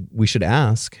 We should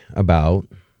ask about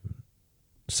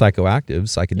psychoactives,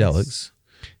 psychedelics.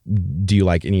 Do you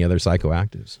like any other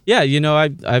psychoactives? yeah, you know,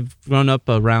 I've grown up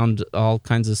around all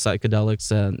kinds of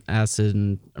psychedelics and acid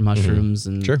and mushrooms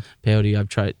and Sure. peyote.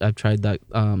 I've tried that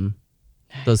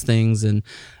those things, and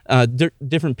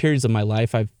different periods of my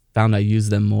life I've found I use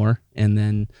them more, and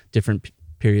then different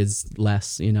periods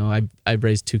less. You know, I've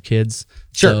raised 2 kids.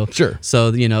 Sure, so, sure.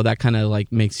 So, you know, that kind of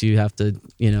like makes you have to,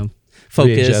 you know,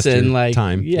 focus Readjust your and like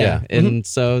time. Yeah. And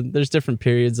so there's different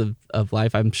periods of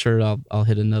life. I'm sure I'll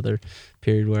hit another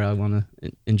period where I want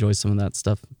to enjoy some of that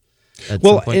stuff. At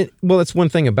some point. It's one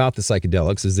thing about the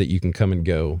psychedelics is that you can come and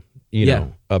go, you Yeah.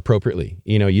 know, appropriately.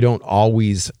 You know, you don't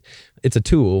always. It's a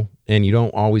tool, and you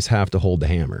don't always have to hold the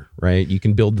hammer, right? You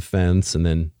can build the fence, and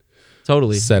then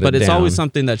Totally. set it But it's always down.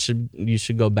 something that you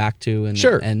should go back to and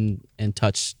Sure. and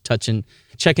touch and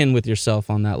check in with yourself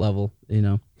on that level. You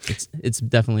know, it's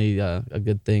definitely a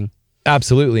good thing.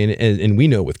 absolutely. And we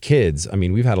know with kids. I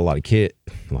mean, we've had a lot of oh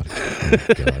my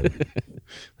God,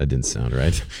 that didn't sound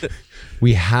right.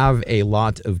 We have a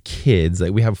lot of kids.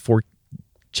 Like we have 4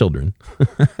 children.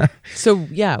 So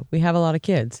yeah, we have a lot of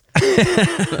kids.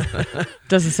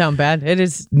 Doesn't sound bad. It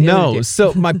is. No.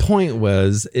 So my point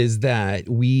is that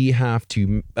we have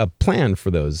to plan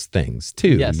for those things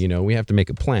too. Yes. You know, we have to make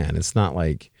a plan. It's not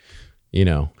like, you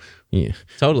know, yeah.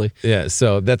 Totally. Yeah.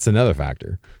 So that's another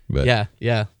factor. But Yeah.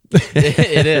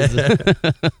 It is.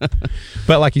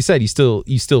 but like you said, you still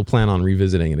plan on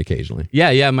revisiting it occasionally.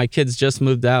 Yeah. My kids just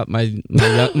moved out. My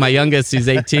youngest, he's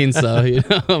 18, so you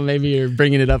know, maybe you're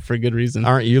bringing it up for a good reason.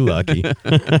 Aren't you lucky?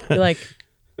 You're like,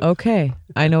 okay,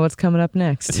 I know what's coming up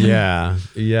next. Yeah.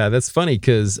 That's funny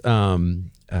because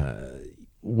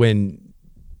when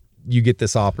you get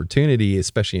this opportunity,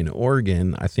 especially in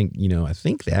Oregon, I think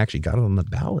they actually got it on the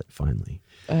ballot finally.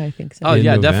 I think so. Oh in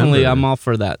yeah, definitely. November. I'm all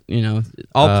for that. You know,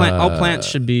 all plants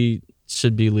should be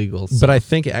legal. So. But I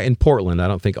think in Portland, I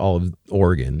don't think all of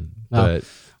Oregon, but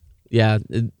yeah,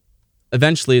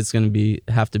 eventually it's going to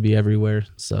have to be everywhere.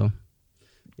 So,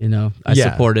 you know, I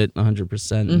Yeah. support it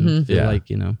 100%. And feel Yeah. like,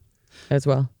 you know, As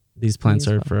well. these plants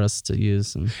as are well. for us to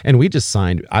use. And and we just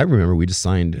signed. I remember we just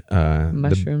signed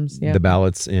Mushrooms, the, yeah. the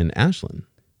ballots in Ashland,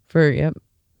 For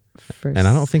and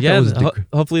I don't think yeah, that was.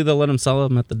 hopefully they'll let them sell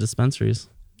them at the dispensaries.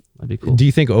 That'd be cool. Do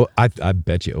you think? Oh, I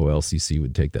bet you OLCC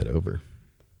would take that over.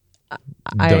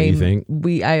 Don't you think?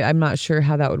 I'm not sure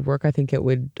how that would work. I think it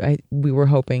would. We were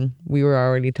hoping. We were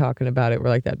already talking about it. We're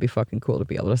like, that'd be fucking cool to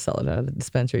be able to sell it at a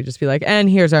dispensary. Just be like, and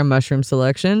here's our mushroom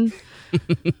selection.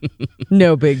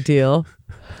 No big deal.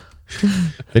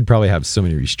 They'd probably have so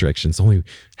many restrictions. Only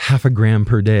half a gram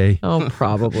per day. Oh,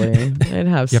 probably. It'd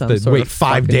have You some have to sort wait of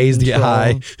 5 fucking days to get control.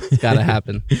 high. It's got to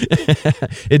happen.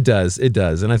 It does,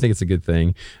 and I think it's a good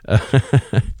thing.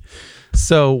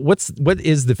 So, what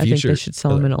is the I think future? they should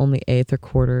sell them in only eighth or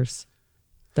quarters.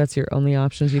 That's your only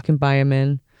options. You can buy them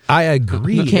in. I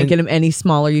agree. You can't and- get them any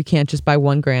smaller. You can't just buy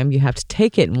 1 gram. You have to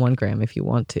take it in 1 gram if you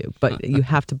want to, but you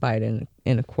have to buy it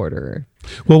in a quarter.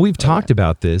 Well, we've talked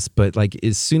about this, but like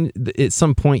at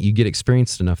some point you get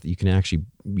experienced enough that you can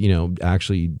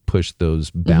actually push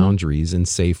those boundaries in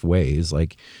safe ways.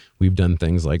 Like we've done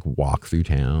things like walk through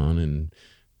town, and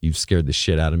you've scared the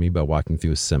shit out of me by walking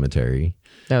through a cemetery.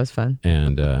 That was fun.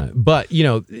 And but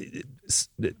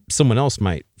someone else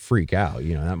might freak out.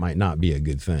 You know, that might not be a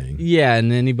good thing. Yeah,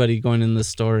 and anybody going in the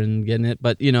store and getting it.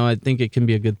 But, you know, I think it can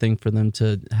be a good thing for them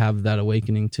to have that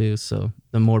awakening too. So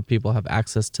the more people have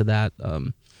access to that,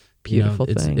 Beautiful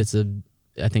you know, thing.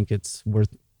 I think it's worth,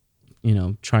 you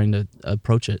know, trying to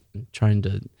approach it, trying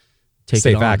to take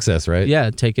Safe it on. access, right? Yeah,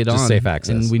 take it Just on. safe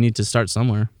access. And we need to start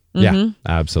somewhere. Yeah,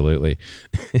 absolutely.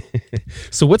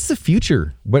 So what's the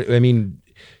future? You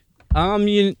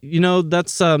know,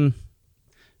 that's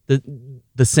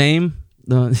the same,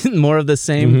 more of the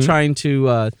same. Trying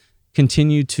to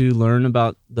continue to learn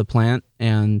about the plant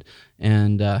and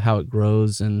how it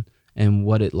grows and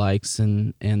what it likes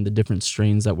and the different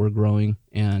strains that we're growing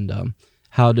and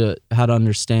how to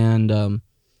understand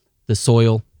the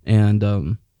soil,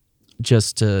 and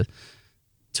just to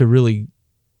really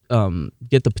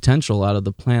get the potential out of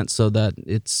the plant so that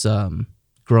it's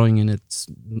growing in its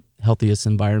healthiest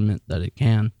environment that it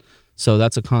can. So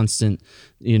that's a constant,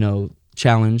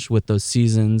 challenge with those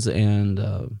seasons and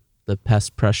the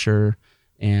pest pressure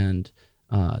and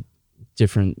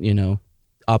different,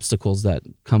 obstacles that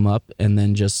come up, and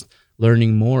then just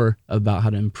learning more about how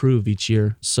to improve each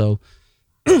year. So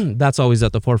that's always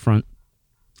at the forefront.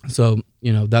 So,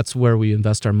 that's where we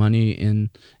invest our money in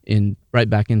right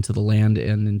back into the land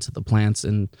and into the plants,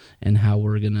 and how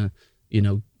we're going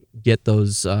to, get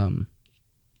those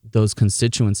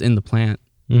constituents in the plant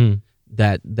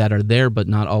that are there, but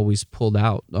not always pulled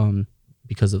out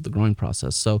because of the growing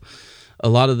process. So a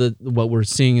lot of what we're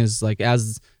seeing is, like,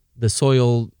 as the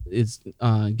soil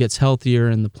gets healthier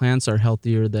and the plants are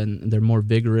healthier, then they're more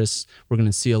vigorous. We're going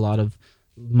to see a lot of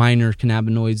minor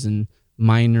cannabinoids and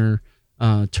minor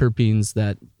terpenes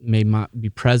that may not be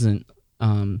present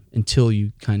until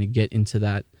you kind of get into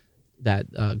that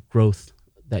growth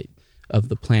of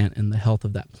the plant and the health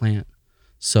of that plant.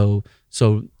 So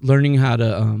learning how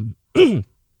to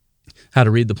how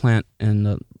to read the plant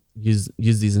and use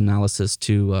these analysis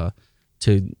to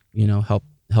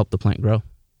help the plant grow.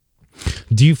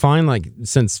 Do you find, like,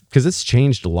 because it's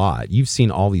changed a lot, you've seen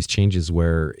all these changes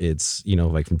where it's,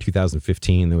 like from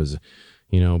 2015, there was,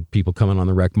 people coming on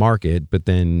the rec market, but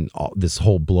then this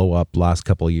whole blow up last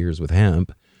couple of years with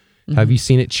hemp. Mm-hmm. Have you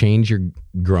seen it change your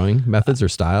growing methods or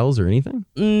styles or anything?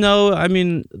 No, I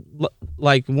mean,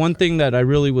 like, one thing that I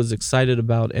really was excited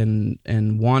about and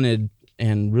wanted,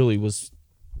 and really was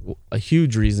a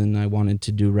huge reason I wanted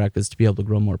to do rec, is to be able to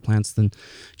grow more plants than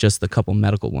just the couple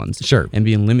medical ones. Sure. And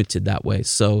being limited that way.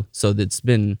 So it's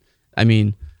been, I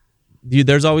mean,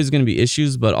 there's always going to be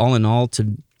issues, but all in all,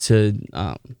 to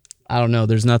I don't know,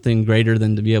 there's nothing greater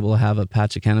than to be able to have a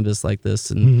patch of cannabis like this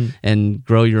and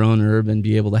grow your own herb and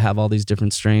be able to have all these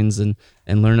different strains and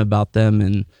learn about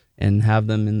them and have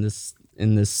them in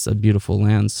this beautiful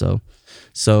land. So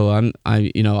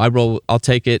I'll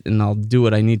take it and I'll do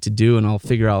what I need to do, and I'll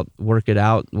work it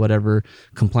out, whatever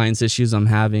compliance issues I'm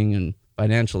having and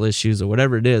financial issues or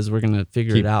whatever it is, we're going to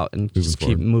figure it out and just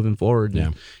keep moving forward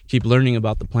and keep learning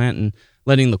about the plant and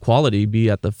letting the quality be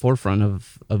at the forefront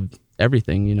of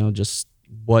everything, just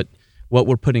what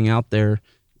we're putting out there,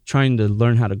 trying to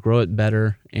learn how to grow it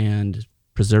better and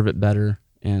preserve it better.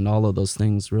 And all of those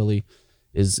things really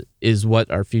is what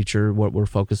we're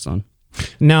focused on.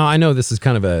 Now, I know this is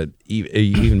kind of a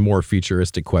even more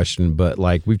futuristic question, but,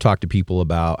 like, we've talked to people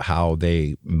about how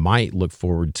they might look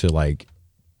forward to, like,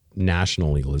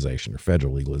 national legalization or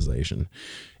federal legalization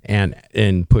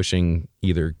and pushing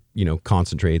either,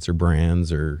 concentrates or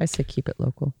brands, or I say keep it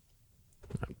local.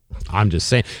 I'm just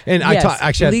saying. And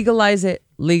yes, legalize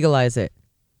it.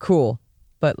 Cool.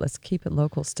 But let's keep it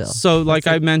local still. So, like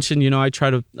I mentioned, I try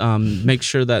to make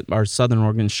sure that our Southern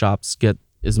Oregon shops get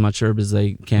as much herb as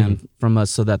they can from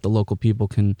us, so that the local people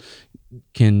can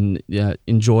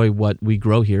enjoy what we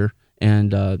grow here,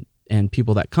 and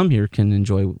people that come here can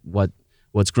enjoy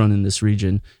what's grown in this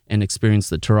region and experience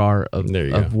the terroir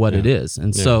of what it is.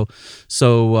 And so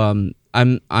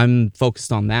I'm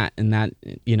focused on that, and that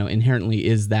inherently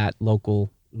is that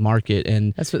local market.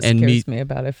 And that's what scares me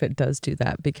about if it does do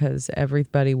that, because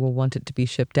everybody will want it to be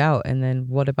shipped out, and then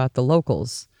what about the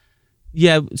locals?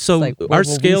 Yeah, so like, our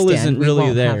scale isn't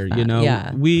really there,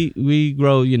 Yeah. We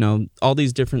grow, all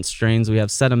these different strains. We have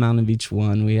set amount of each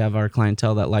one. We have our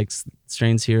clientele that likes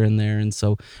strains here and there, and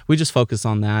so we just focus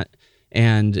on that.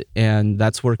 And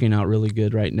that's working out really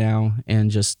good right now,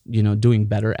 and just doing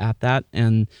better at that.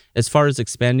 And as far as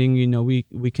expanding,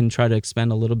 we can try to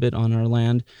expand a little bit on our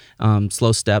land,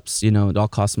 slow steps. It all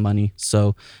costs money,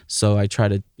 so I try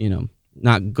to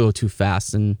not go too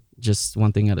fast and just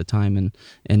one thing at a time,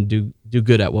 and do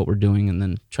good at what we're doing, and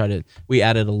then we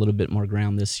added a little bit more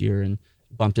ground this year and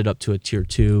bumped it up to a tier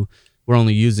 2. We're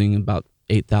only using about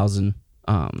 8,000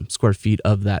 square feet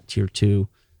of that tier 2,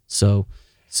 so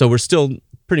we're still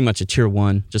pretty much a tier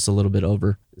 1, just a little bit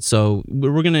over. So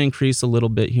we're going to increase a little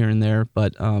bit here and there,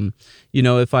 but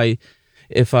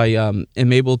if I am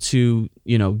able to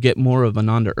get more of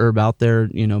Ananda herb out there,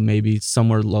 maybe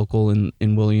somewhere local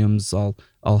in Williams,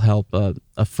 I'll help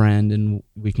a friend, and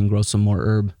we can grow some more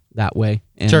herb that way.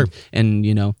 And, sure. And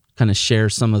kind of share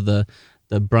some of the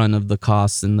brunt of the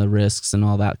costs and the risks and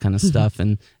all that kind of stuff,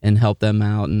 and help them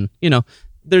out. And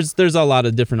there's a lot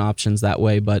of different options that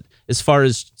way. But as far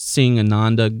as seeing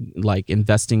Ananda like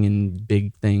investing in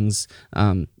big things,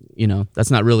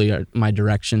 that's not really my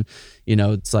direction.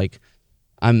 It's like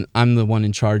I'm the one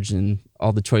in charge and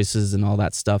all the choices and all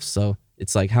that stuff. So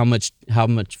it's like how much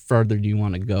further do you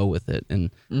want to go with it?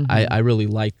 And I really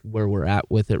like where we're at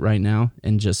with it right now,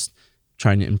 and just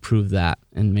trying to improve that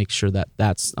and make sure that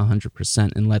that's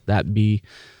 100% and let that be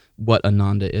what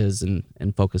Ananda is, and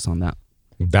focus on that.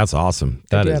 That's awesome. I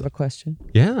That do is, have a question.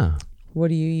 yeah. What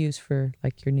do you use for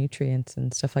like your nutrients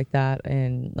and stuff like that,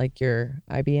 and like your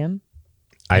IBM?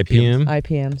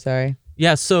 IPM, sorry.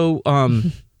 Yeah, so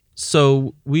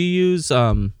so we use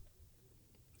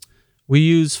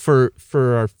for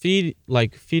our feed,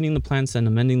 like feeding the plants and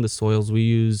amending the soils, we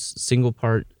use single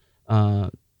part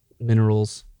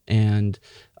minerals, and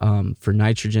for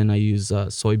nitrogen I use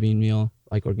soybean meal,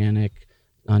 like organic,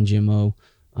 non-GMO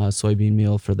soybean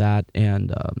meal for that,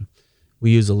 and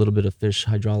we use a little bit of fish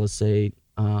hydrolysate,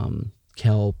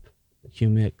 kelp,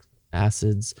 humic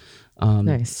acids,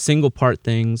 Nice. single part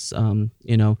things,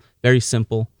 very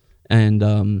simple. And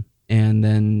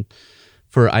then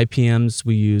for IPMs,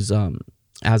 we use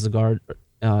Azagard.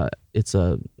 It's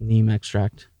a neem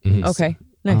extract. Mhm. Okay,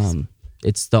 nice.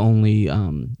 It's the only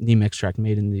neem extract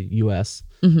made in the U.S.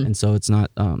 And so it's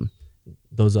not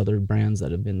those other brands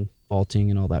that have been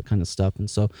faulting and all that kind of stuff. And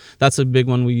so that's a big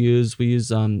one we use. We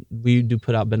do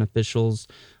put out beneficials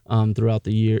throughout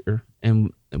the year,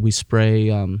 and we spray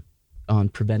on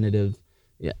preventative,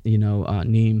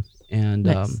 neem, and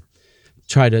Nice.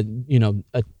 try to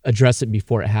address it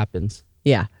before it happens.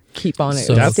 Yeah, keep on it.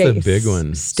 So- That's the big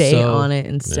one. Stay So- on it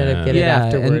instead Yeah. of get it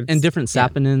afterwards. and different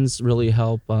saponins really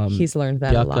help. He's learned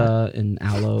that a lot. Yucca and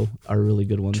aloe are really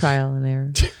good ones. Trial and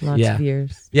error, lots Yeah. of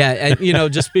years. Yeah,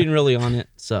 and just being really on it.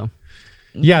 So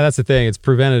Yeah, that's the thing. It's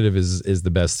preventative is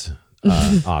the best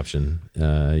option.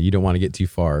 You don't want to get too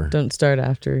far. Don't start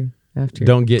after.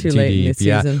 Don't get too late in deep. the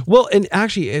Yeah. season. Well, and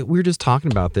actually, we were just talking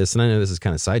about this, and I know this is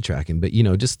kind of sidetracking, but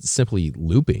just simply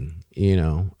looping.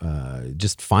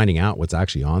 Just finding out what's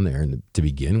actually on there and to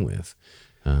begin with.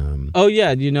 oh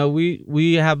yeah,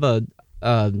 we have a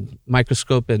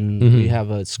microscope, and we have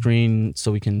a screen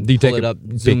so we can Do you pull take it a up,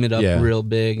 zoom big- it up yeah. real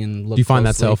big, and look. Do you find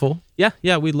that's closely. helpful?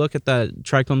 Yeah, we look at the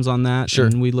trichomes on that. Sure.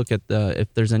 And we look at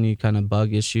if there's any kind of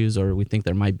bug issues, or we think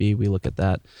there might be, we look at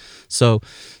that. So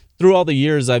through all the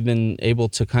years, I've been able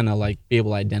to kind of like be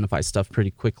able to identify stuff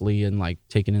pretty quickly, and like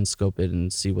take it and scope it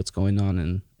and see what's going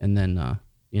on, and then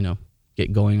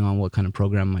get going on what kind of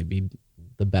program might be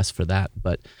the best for that.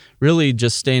 But really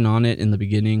just staying on it in the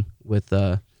beginning with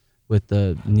the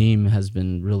neem has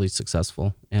been really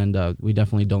successful, and we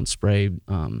definitely don't spray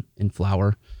in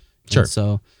flower. Sure.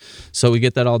 And so we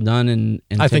get that all done, and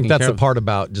I think taken that's care the of. part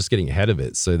about just getting ahead of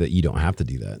it so that you don't have to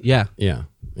do that. Yeah, Yeah.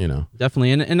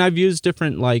 definitely. And I've used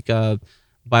different like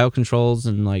biocontrols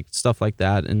and like stuff like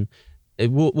that, and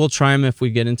we'll try them if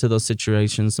we get into those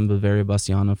situations. Some Bavaria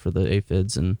bassiana for the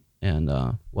aphids and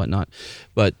whatnot,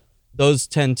 but those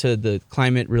the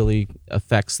climate really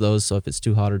affects those. So if it's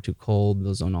too hot or too cold,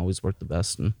 those don't always work the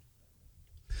best, and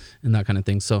that kind of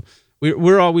thing. So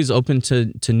we're always open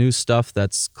to new stuff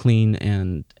that's clean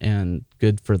and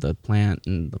good for the plant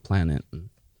and the planet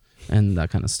and that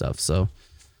kind of stuff. So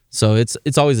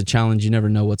it's always a challenge. You never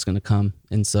know what's going to come,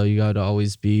 and so you got to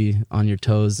always be on your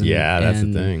toes. And, That's the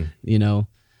and, thing.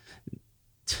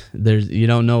 You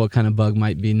don't know what kind of bug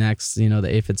might be next. The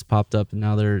aphids popped up, and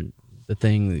now they're the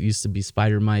thing that used to be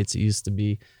spider mites. It used to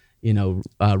be,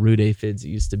 root aphids. It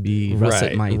used to be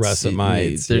russet mites. Russet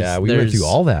mites. There's- Yeah, we went through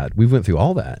all that. We went through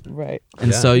all that. Right.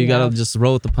 And Yeah. so you Yeah. got to just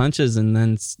roll with the punches, and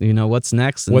then what's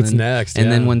next? And What's then, next?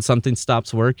 And then Yeah. when something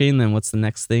stops working, then what's the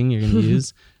next thing you're going to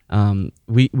use?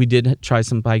 We did try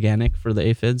some Pyganic for the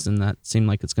aphids, and that seemed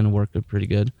like it's going to work pretty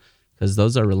good, because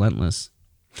those are relentless.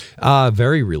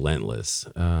 Very relentless,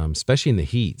 especially in the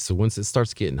heat. So once it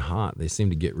starts getting hot, they seem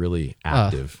to get really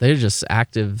active They're just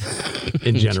active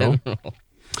in general.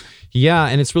 Yeah,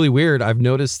 and it's really weird. I've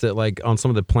noticed that like on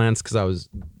some of the plants, because I was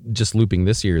just looping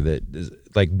this year, that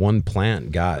like one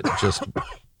plant got just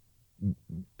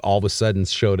all of a sudden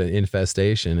showed an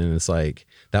infestation, and it's like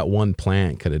that one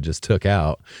plant could have just took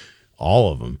out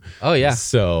all of them. Oh yeah.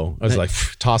 So I was like,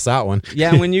 toss that one.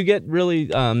 Yeah, when you get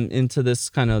really into this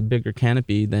kind of bigger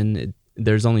canopy, then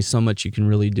there's only so much you can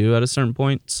really do at a certain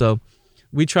point. So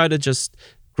we try to just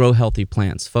grow healthy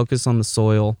plants, focus on the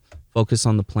soil, focus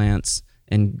on the plants,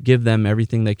 and give them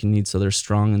everything they can need so they're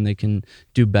strong and they can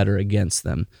do better against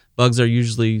them. Bugs are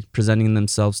usually presenting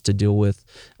themselves to deal with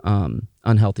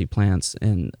unhealthy plants,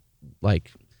 and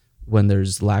like when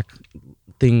there's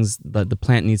things that the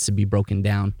plant needs to be broken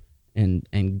down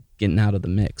and getting out of the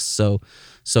mix. So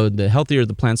the healthier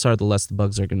the plants are, the less the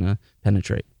bugs are going to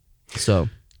penetrate. So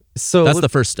that's the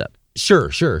first step. Sure,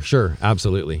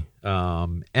 absolutely.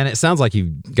 And it sounds like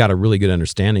you've got a really good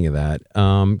understanding of that.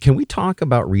 Can we talk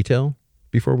about retail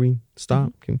before we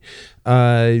stop?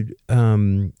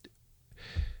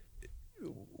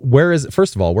 Where is it?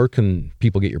 First of all, where can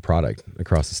people get your product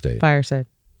across the state? Fireside.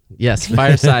 Yes,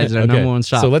 Fireside's our number one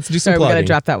shop. So let's do some Sorry, we plugging. gotta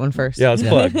drop that one first. Yeah, let's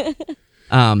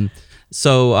plug.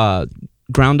 So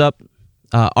Ground Up,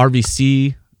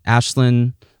 RVC,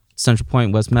 Ashland, Central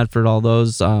Point, West Medford, all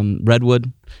those.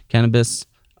 Redwood Cannabis.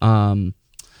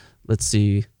 Let's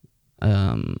see.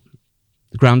 Ground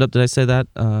Up, did I say that?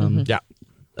 Yeah.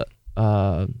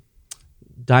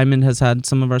 Diamond has had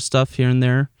some of our stuff here and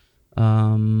there.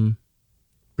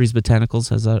 Breeze Botanicals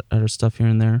has our stuff here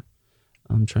and there.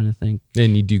 I'm trying to think.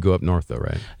 And you do go up north though,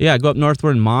 right? Yeah, go up north.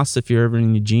 We're in Moss if you're ever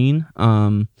in Eugene.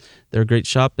 They're a great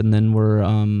shop. And then we're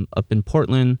up in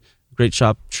Portland. Great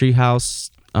shop,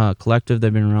 Treehouse Collective.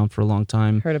 They've been around for a long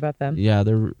time. Heard about them. Yeah,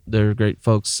 they're great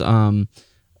folks.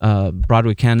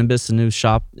 Broadway Cannabis, a new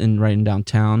shop right in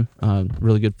downtown.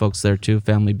 Really good folks there too.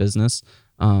 Family business.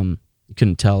 You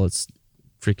couldn't tell it's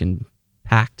freaking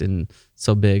packed and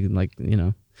so big. Like,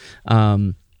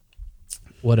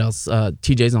 what else?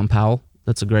 TJ's on Powell.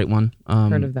 That's a great one.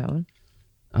 Heard of that one.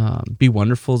 Be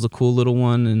Wonderful is a cool little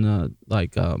one in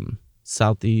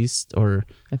southeast, or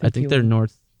I think they're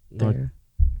north.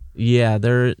 Yeah,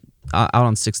 they're out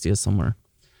on 60th somewhere.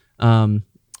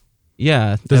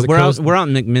 Yeah, we're out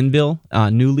in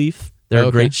McMinnville, New Leaf. They're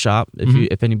a great shop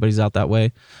if anybody's out that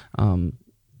way.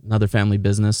 Another family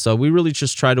business. So we really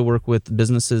just try to work with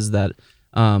businesses that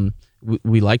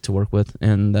we like to work with,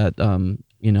 and that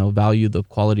value the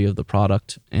quality of the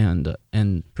product and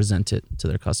present it to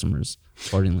their customers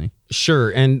accordingly.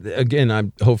 Sure. And again, I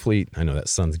know that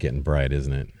sun's getting bright,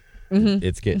 isn't it?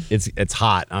 Mm-hmm. It's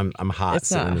hot. I'm hot.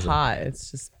 It's not hot. It's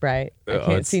just bright. I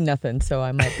can't see nothing, so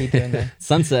I might be doing the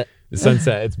sunset.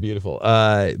 Sunset. It's beautiful.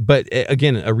 But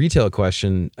again, a retail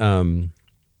question.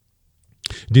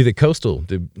 Do the coastal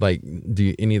do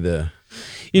any of the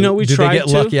we tried to get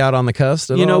lucky out on the coast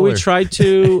at all, we tried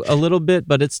to a little bit,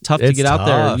 but it's tough to get out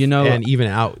there, and even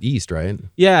out east, right?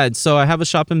 Yeah, so I have a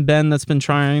shop in Bend that's been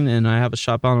trying, and I have a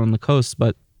shop out on the coast,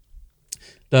 but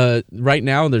right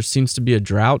now there seems to be a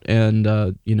drought, and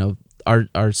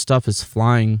our stuff is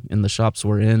flying in the shops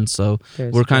we're in, so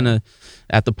we're kind of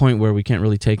at the point where we can't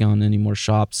really take on any more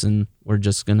shops, and we're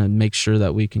just going to make sure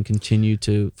that we can continue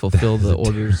to fulfill the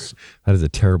orders. That is a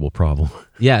terrible problem.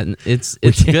 Yeah, it's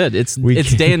good. It's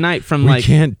day and night from we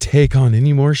can't take on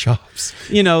any more shops.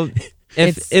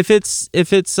 If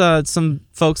it's some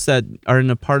folks that are in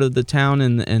a part of the town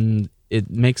and it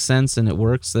makes sense and it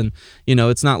works, then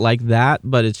it's not like that,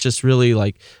 but it's just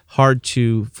really hard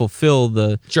to fulfill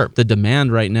the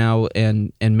demand right now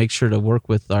and make sure to work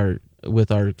with our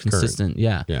consistent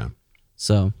yeah.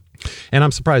 So, and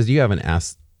I'm surprised you haven't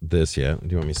asked this yet. Do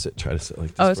you want me to try to sit like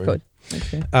this? Oh, it's good.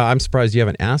 Okay. I'm surprised you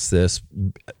haven't asked this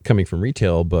coming from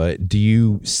retail, but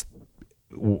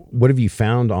what have you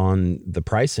found on the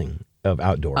pricing of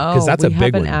outdoor? Because that's a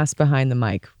big one. We haven't asked behind the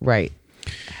mic, right?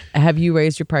 Have you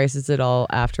raised your prices at all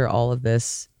after all of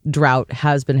this drought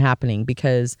has been happening?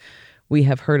 Because we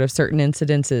have heard of certain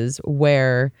incidences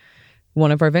where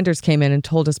one of our vendors came in and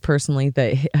told us personally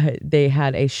that they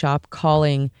had a shop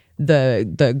calling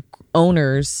the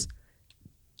owners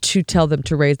to tell them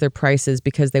to raise their prices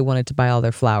because they wanted to buy all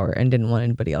their flour and didn't want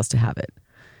anybody else to have it.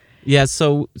 Yeah,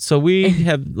 so we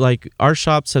have our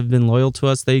shops have been loyal to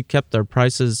us. They kept their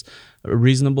prices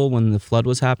reasonable when the flood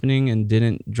was happening and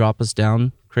didn't drop us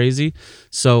down crazy.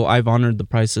 So I've honored the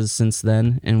prices since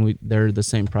then, and they're the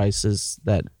same prices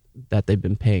that they've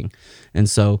been paying. And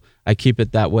so I keep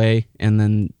it that way, and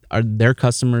then their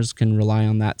customers can rely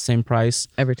on that same price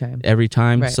every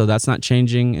time. Right. So that's not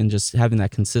changing, and just having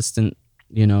that consistent,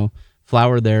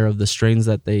 flour there of the strains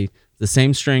that the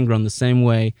same strain grown the same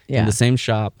way in the same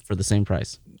shop for the same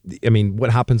price. I mean,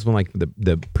 what happens when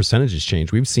the percentages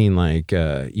change? We've seen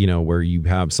where you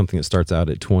have something that starts out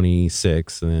at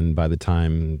 26, and then by the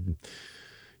time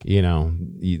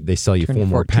they sell you 4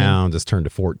 more pounds, it's turned to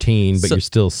 14, but you're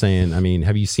still saying,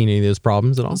 have you seen any of those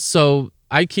problems at all? So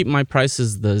I keep my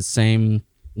prices the same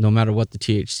no matter what the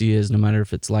THC is, no matter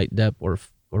if it's light dep or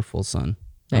full sun.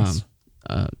 Nice.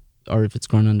 Or if it's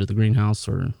grown under the greenhouse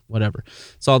or whatever.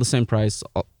 It's all the same price,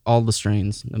 all the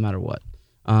strains, no matter what.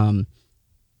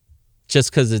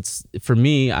 Just because for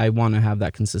me, I want to have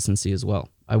that consistency as well.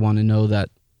 I want to know that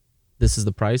this is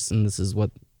the price and this is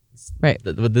what, right.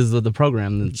 This is the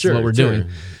program. That's what we're doing.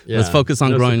 Yeah. Let's focus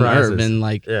on growing herb and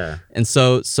and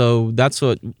so that's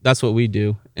what we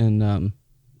do. And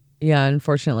yeah,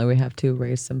 unfortunately, we have to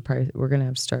raise some price. We're going to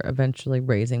have to start eventually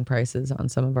raising prices on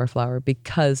some of our flour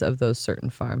because of those certain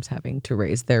farms having to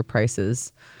raise their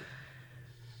prices.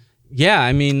 Yeah,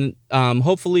 I mean,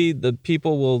 hopefully the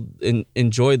people will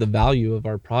enjoy the value of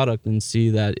our product and see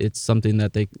that it's something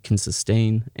that they can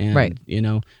sustain. And, Right.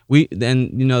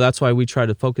 that's why we try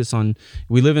to focus on,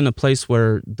 we live in a place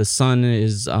where the sun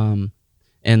is, and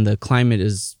the climate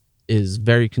is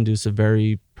very conducive,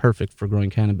 very perfect for growing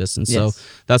cannabis. And so Yes.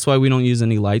 that's why we don't use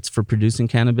any lights for producing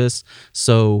cannabis.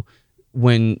 So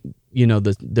when,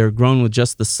 they're grown with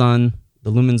just the sun,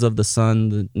 the lumens of the sun,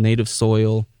 the native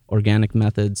soil, organic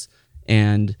methods.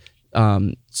 And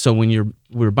so when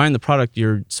we're buying the product,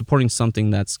 you're supporting something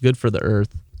that's good for the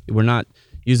earth. We're not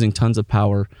using tons of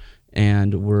power,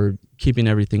 and we're keeping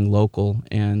everything local,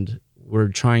 and we're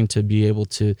trying to be able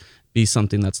to be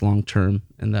something that's long term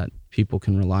and that people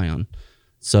can rely on.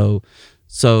 So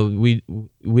we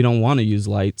don't want to use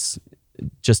lights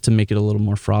just to make it a little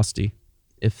more frosty.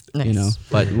 Nice.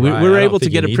 But Right, we I were don't able to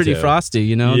think get you it need pretty to.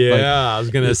 frosty, I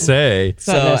was gonna say.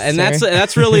 So, not and necessary.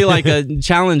 that's really like a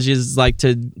challenge, is like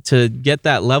to get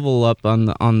that level up on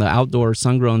the outdoor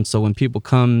sun grown. So when people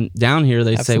come down here,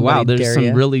 they Have say, "Wow, somebody there's dare some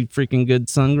ya." really freaking good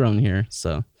sun grown here."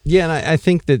 So Yeah, and I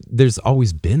think that there's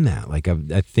always been that. Like,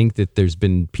 I think that there's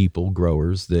been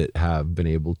growers that have been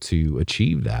able to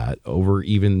achieve that over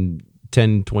even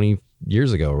 10, 20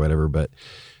 years ago or whatever. But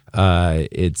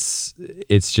it's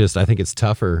just, I think it's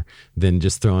tougher than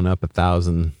just throwing up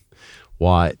 1,000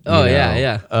 watt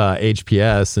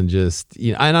HPS and just,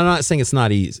 and I'm not saying it's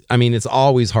not easy. I mean, it's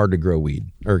always hard to grow weed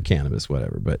or cannabis,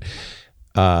 whatever. But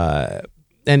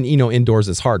and indoors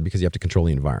it's hard because you have to control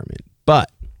the environment.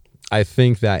 But I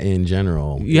think that in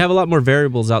general, you have a lot more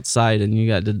variables outside, and you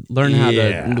got to learn how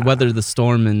to weather the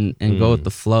storm and go with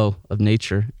the flow of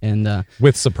nature. And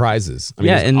with surprises. I mean,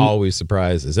 there's always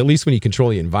surprises. At least when you control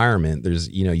the environment, there's,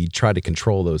 you try to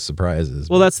control those surprises.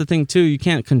 well, that's the thing too. You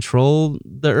can't control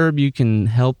the herb. You can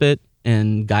help it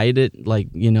and guide it, like,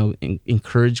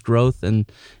 encourage growth and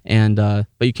but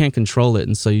you can't control it.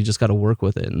 And so you just got to work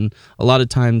with it. And a lot of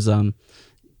times,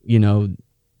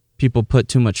 people put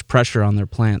too much pressure on their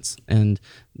plants and,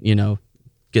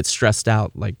 get stressed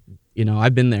out. Like,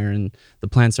 I've been there, and the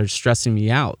plants are stressing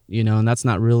me out, and that's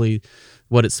not really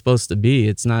what it's supposed to be.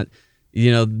 It's not,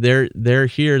 they're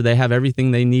here, they have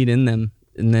everything they need in them.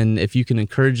 And then if you can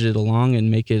encourage it along and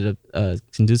make it a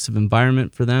conducive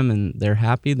environment for them and they're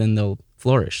happy, then they'll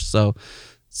flourish. So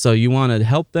you want to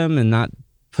help them and not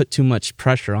put too much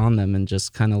pressure on them, and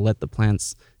just kind of let the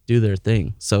plants do their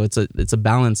thing. So it's a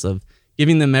balance of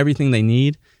giving them everything they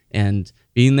need and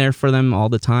being there for them all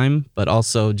the time, but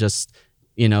also just,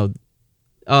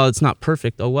 it's not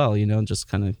perfect. Oh, well, just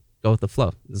kind of go with the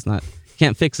flow. It's not,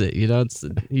 can't fix it.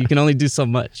 You can only do so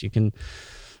much. You can.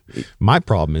 My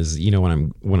problem is,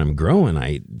 when I'm growing,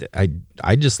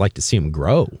 I just like to see them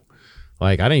grow.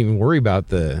 Like, I don't even worry about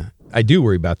I do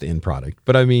worry about the end product,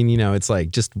 but I mean, it's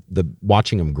like just the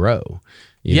watching them grow.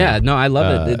 No, I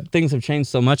love it. Things have changed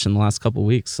so much in the last couple of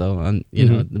weeks. So,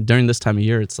 during this time of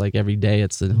year, it's like every day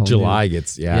it's a whole July new,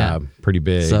 gets pretty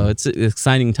big. So it's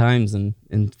exciting times and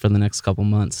for the next couple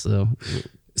months. So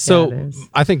Yeah, it is.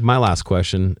 I think my last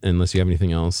question, unless you have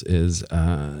anything else, is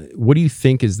what do you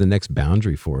think is the next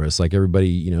boundary for us? Like,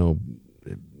 everybody,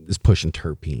 is pushing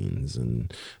terpenes,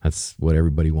 and that's what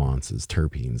everybody wants, is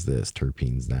terpenes this,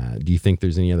 terpenes that. Do you think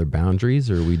there's any other boundaries,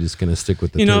 or are we just going to stick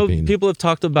with the terpene? People have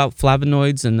talked about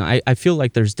flavonoids, and I feel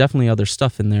like there's definitely other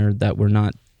stuff in there that we're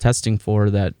not testing for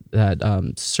that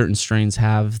certain strains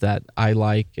have that I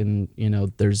like, and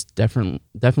there's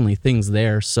definitely things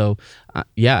there. So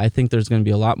I think there's going to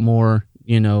be a lot more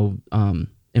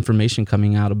information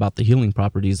coming out about the healing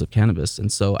properties of cannabis, and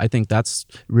so I think that's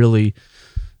really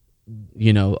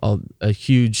a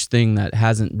huge thing that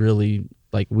hasn't really,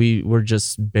 like, we're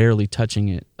just barely touching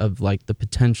it, of like the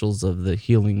potentials of the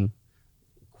healing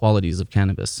qualities of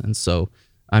cannabis. And so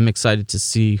I'm excited to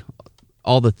see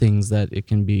all the things that it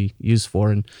can be used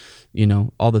for, and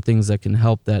all the things that can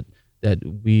help that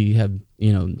we have,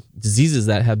 diseases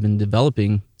that have been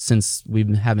developing since we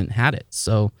haven't had it.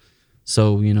 So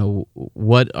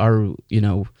what are,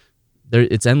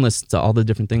 it's endless to all the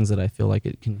different things that I feel like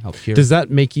it can help cure. Does that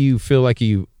make you feel like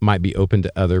you might be open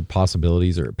to other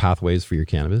possibilities or pathways for your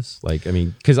cannabis? Like, I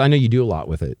mean, because I know you do a lot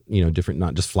with it, different,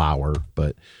 not just flower,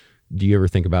 but do you ever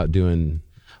think about doing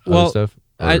other stuff?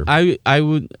 I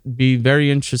would be very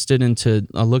interested into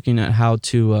looking at how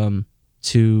to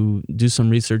do some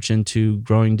research into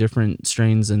growing different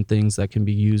strains and things that can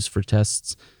be used for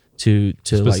tests to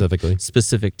Specifically. like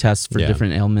specific tests for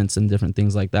different ailments and different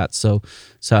things like that. So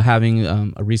having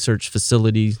a research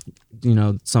facility,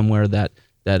 somewhere that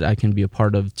I can be a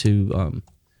part of to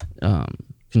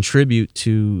contribute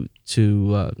to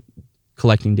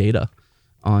collecting data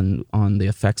on the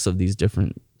effects of these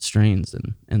different strains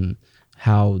and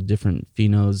how different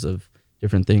phenos of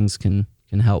different things can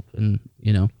help, and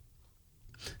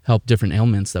help different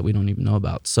ailments that we don't even know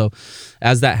about. So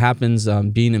as that happens,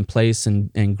 being in place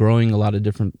and growing a lot of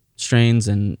different strains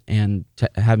and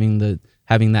having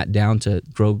that down to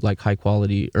grow like high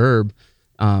quality herb,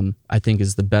 I think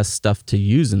is the best stuff to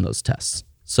use in those tests.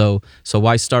 So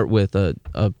why start with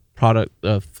a product,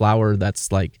 a flower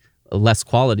that's like less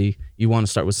quality? You want to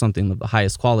start with something of the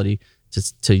highest quality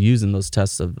to use in those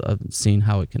tests of seeing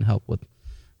how it can help with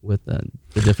the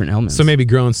different elements. So maybe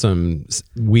growing some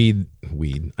weed.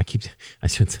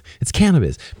 It's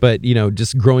cannabis, but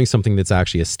just growing something that's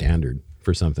actually a standard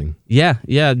for something.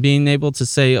 Yeah. Being able to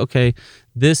say, okay,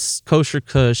 this kosher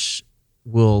kush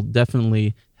will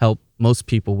definitely help most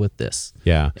people with this.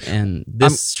 Yeah. And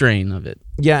this strain of it.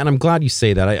 Yeah. And I'm glad you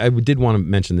say that. I did want to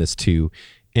mention this too.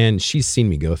 And she's seen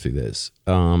me go through this.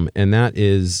 And that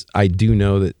is, I do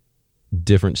know that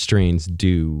different strains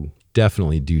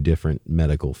definitely do different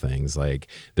medical things. Like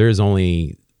there's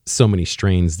only so many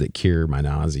strains that cure my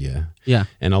nausea. Yeah.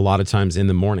 And a lot of times in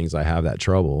the mornings I have that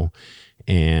trouble.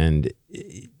 And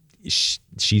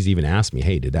she's even asked me,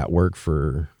 hey, did that work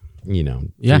for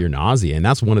your nausea? And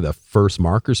that's one of the first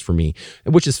markers for me,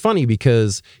 which is funny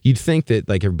because you'd think that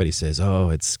like everybody says, oh,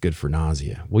 it's good for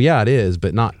nausea. Well, yeah, it is,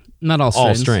 but not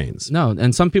all strains. No.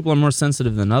 And some people are more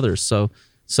sensitive than others. So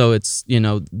it's,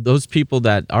 those people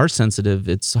that are sensitive,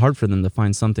 it's hard for them to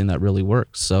find something that really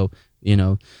works. So,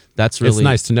 that's really, it's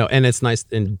nice to know. And it's nice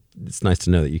to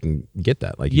know that you can get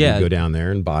that. Like you can go down there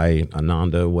and buy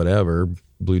Ananda, whatever,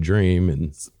 Blue Dream. And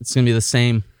it's going to be the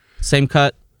same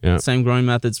cut, same growing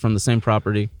methods from the same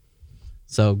property.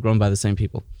 So grown by the same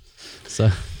people. So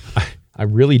I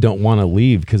really don't want to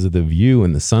leave because of the view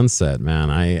and the sunset, man.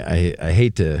 I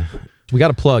hate to, we got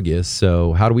to plug you.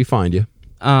 So how do we find you?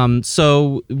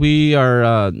 So we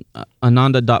are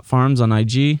ananda.farms on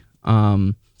IG,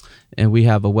 and we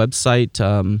have a website,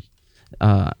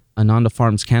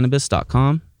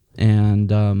 anandafarmscannabis.com,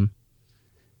 and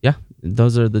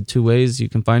those are the two ways you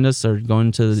can find us, or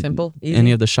going to Simple,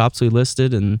 any of the shops we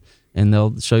listed, and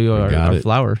they'll show you our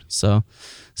flower. So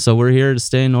we're here to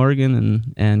stay in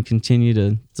Oregon and continue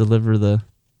to deliver the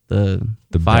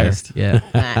fire. Best. Yeah.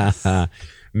 Nice.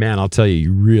 Man, I'll tell you,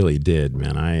 you really did,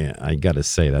 man. I got to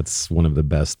say, that's one of the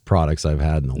best products I've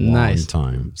had in a long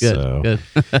time. Good.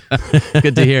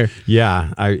 Good to hear.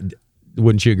 Yeah.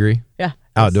 Wouldn't you agree? Yeah.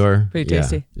 Outdoor. Pretty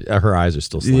tasty. Yeah. Her eyes are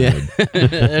still slanted. Yeah.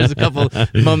 There's a couple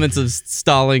moments of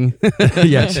stalling.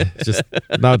 Yeah. Just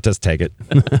take it.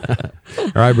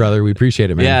 All right, brother. We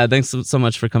appreciate it, man. Yeah. Thanks so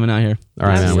much for coming out here. All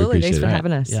right, man. We Absolutely. appreciate Thanks it. for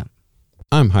having us. Yeah.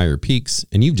 I'm Higher Peaks,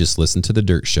 and you've just listened to The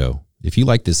Dirt Show. If you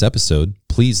like this episode,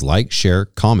 please like, share,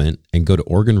 comment, and go to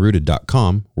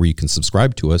OregonRooted.com, where you can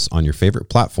subscribe to us on your favorite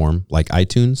platform like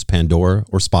iTunes, Pandora,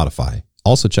 or Spotify.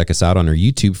 Also check us out on our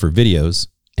YouTube for videos,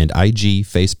 and IG,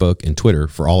 Facebook, and Twitter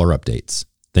for all our updates.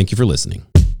 Thank you for listening.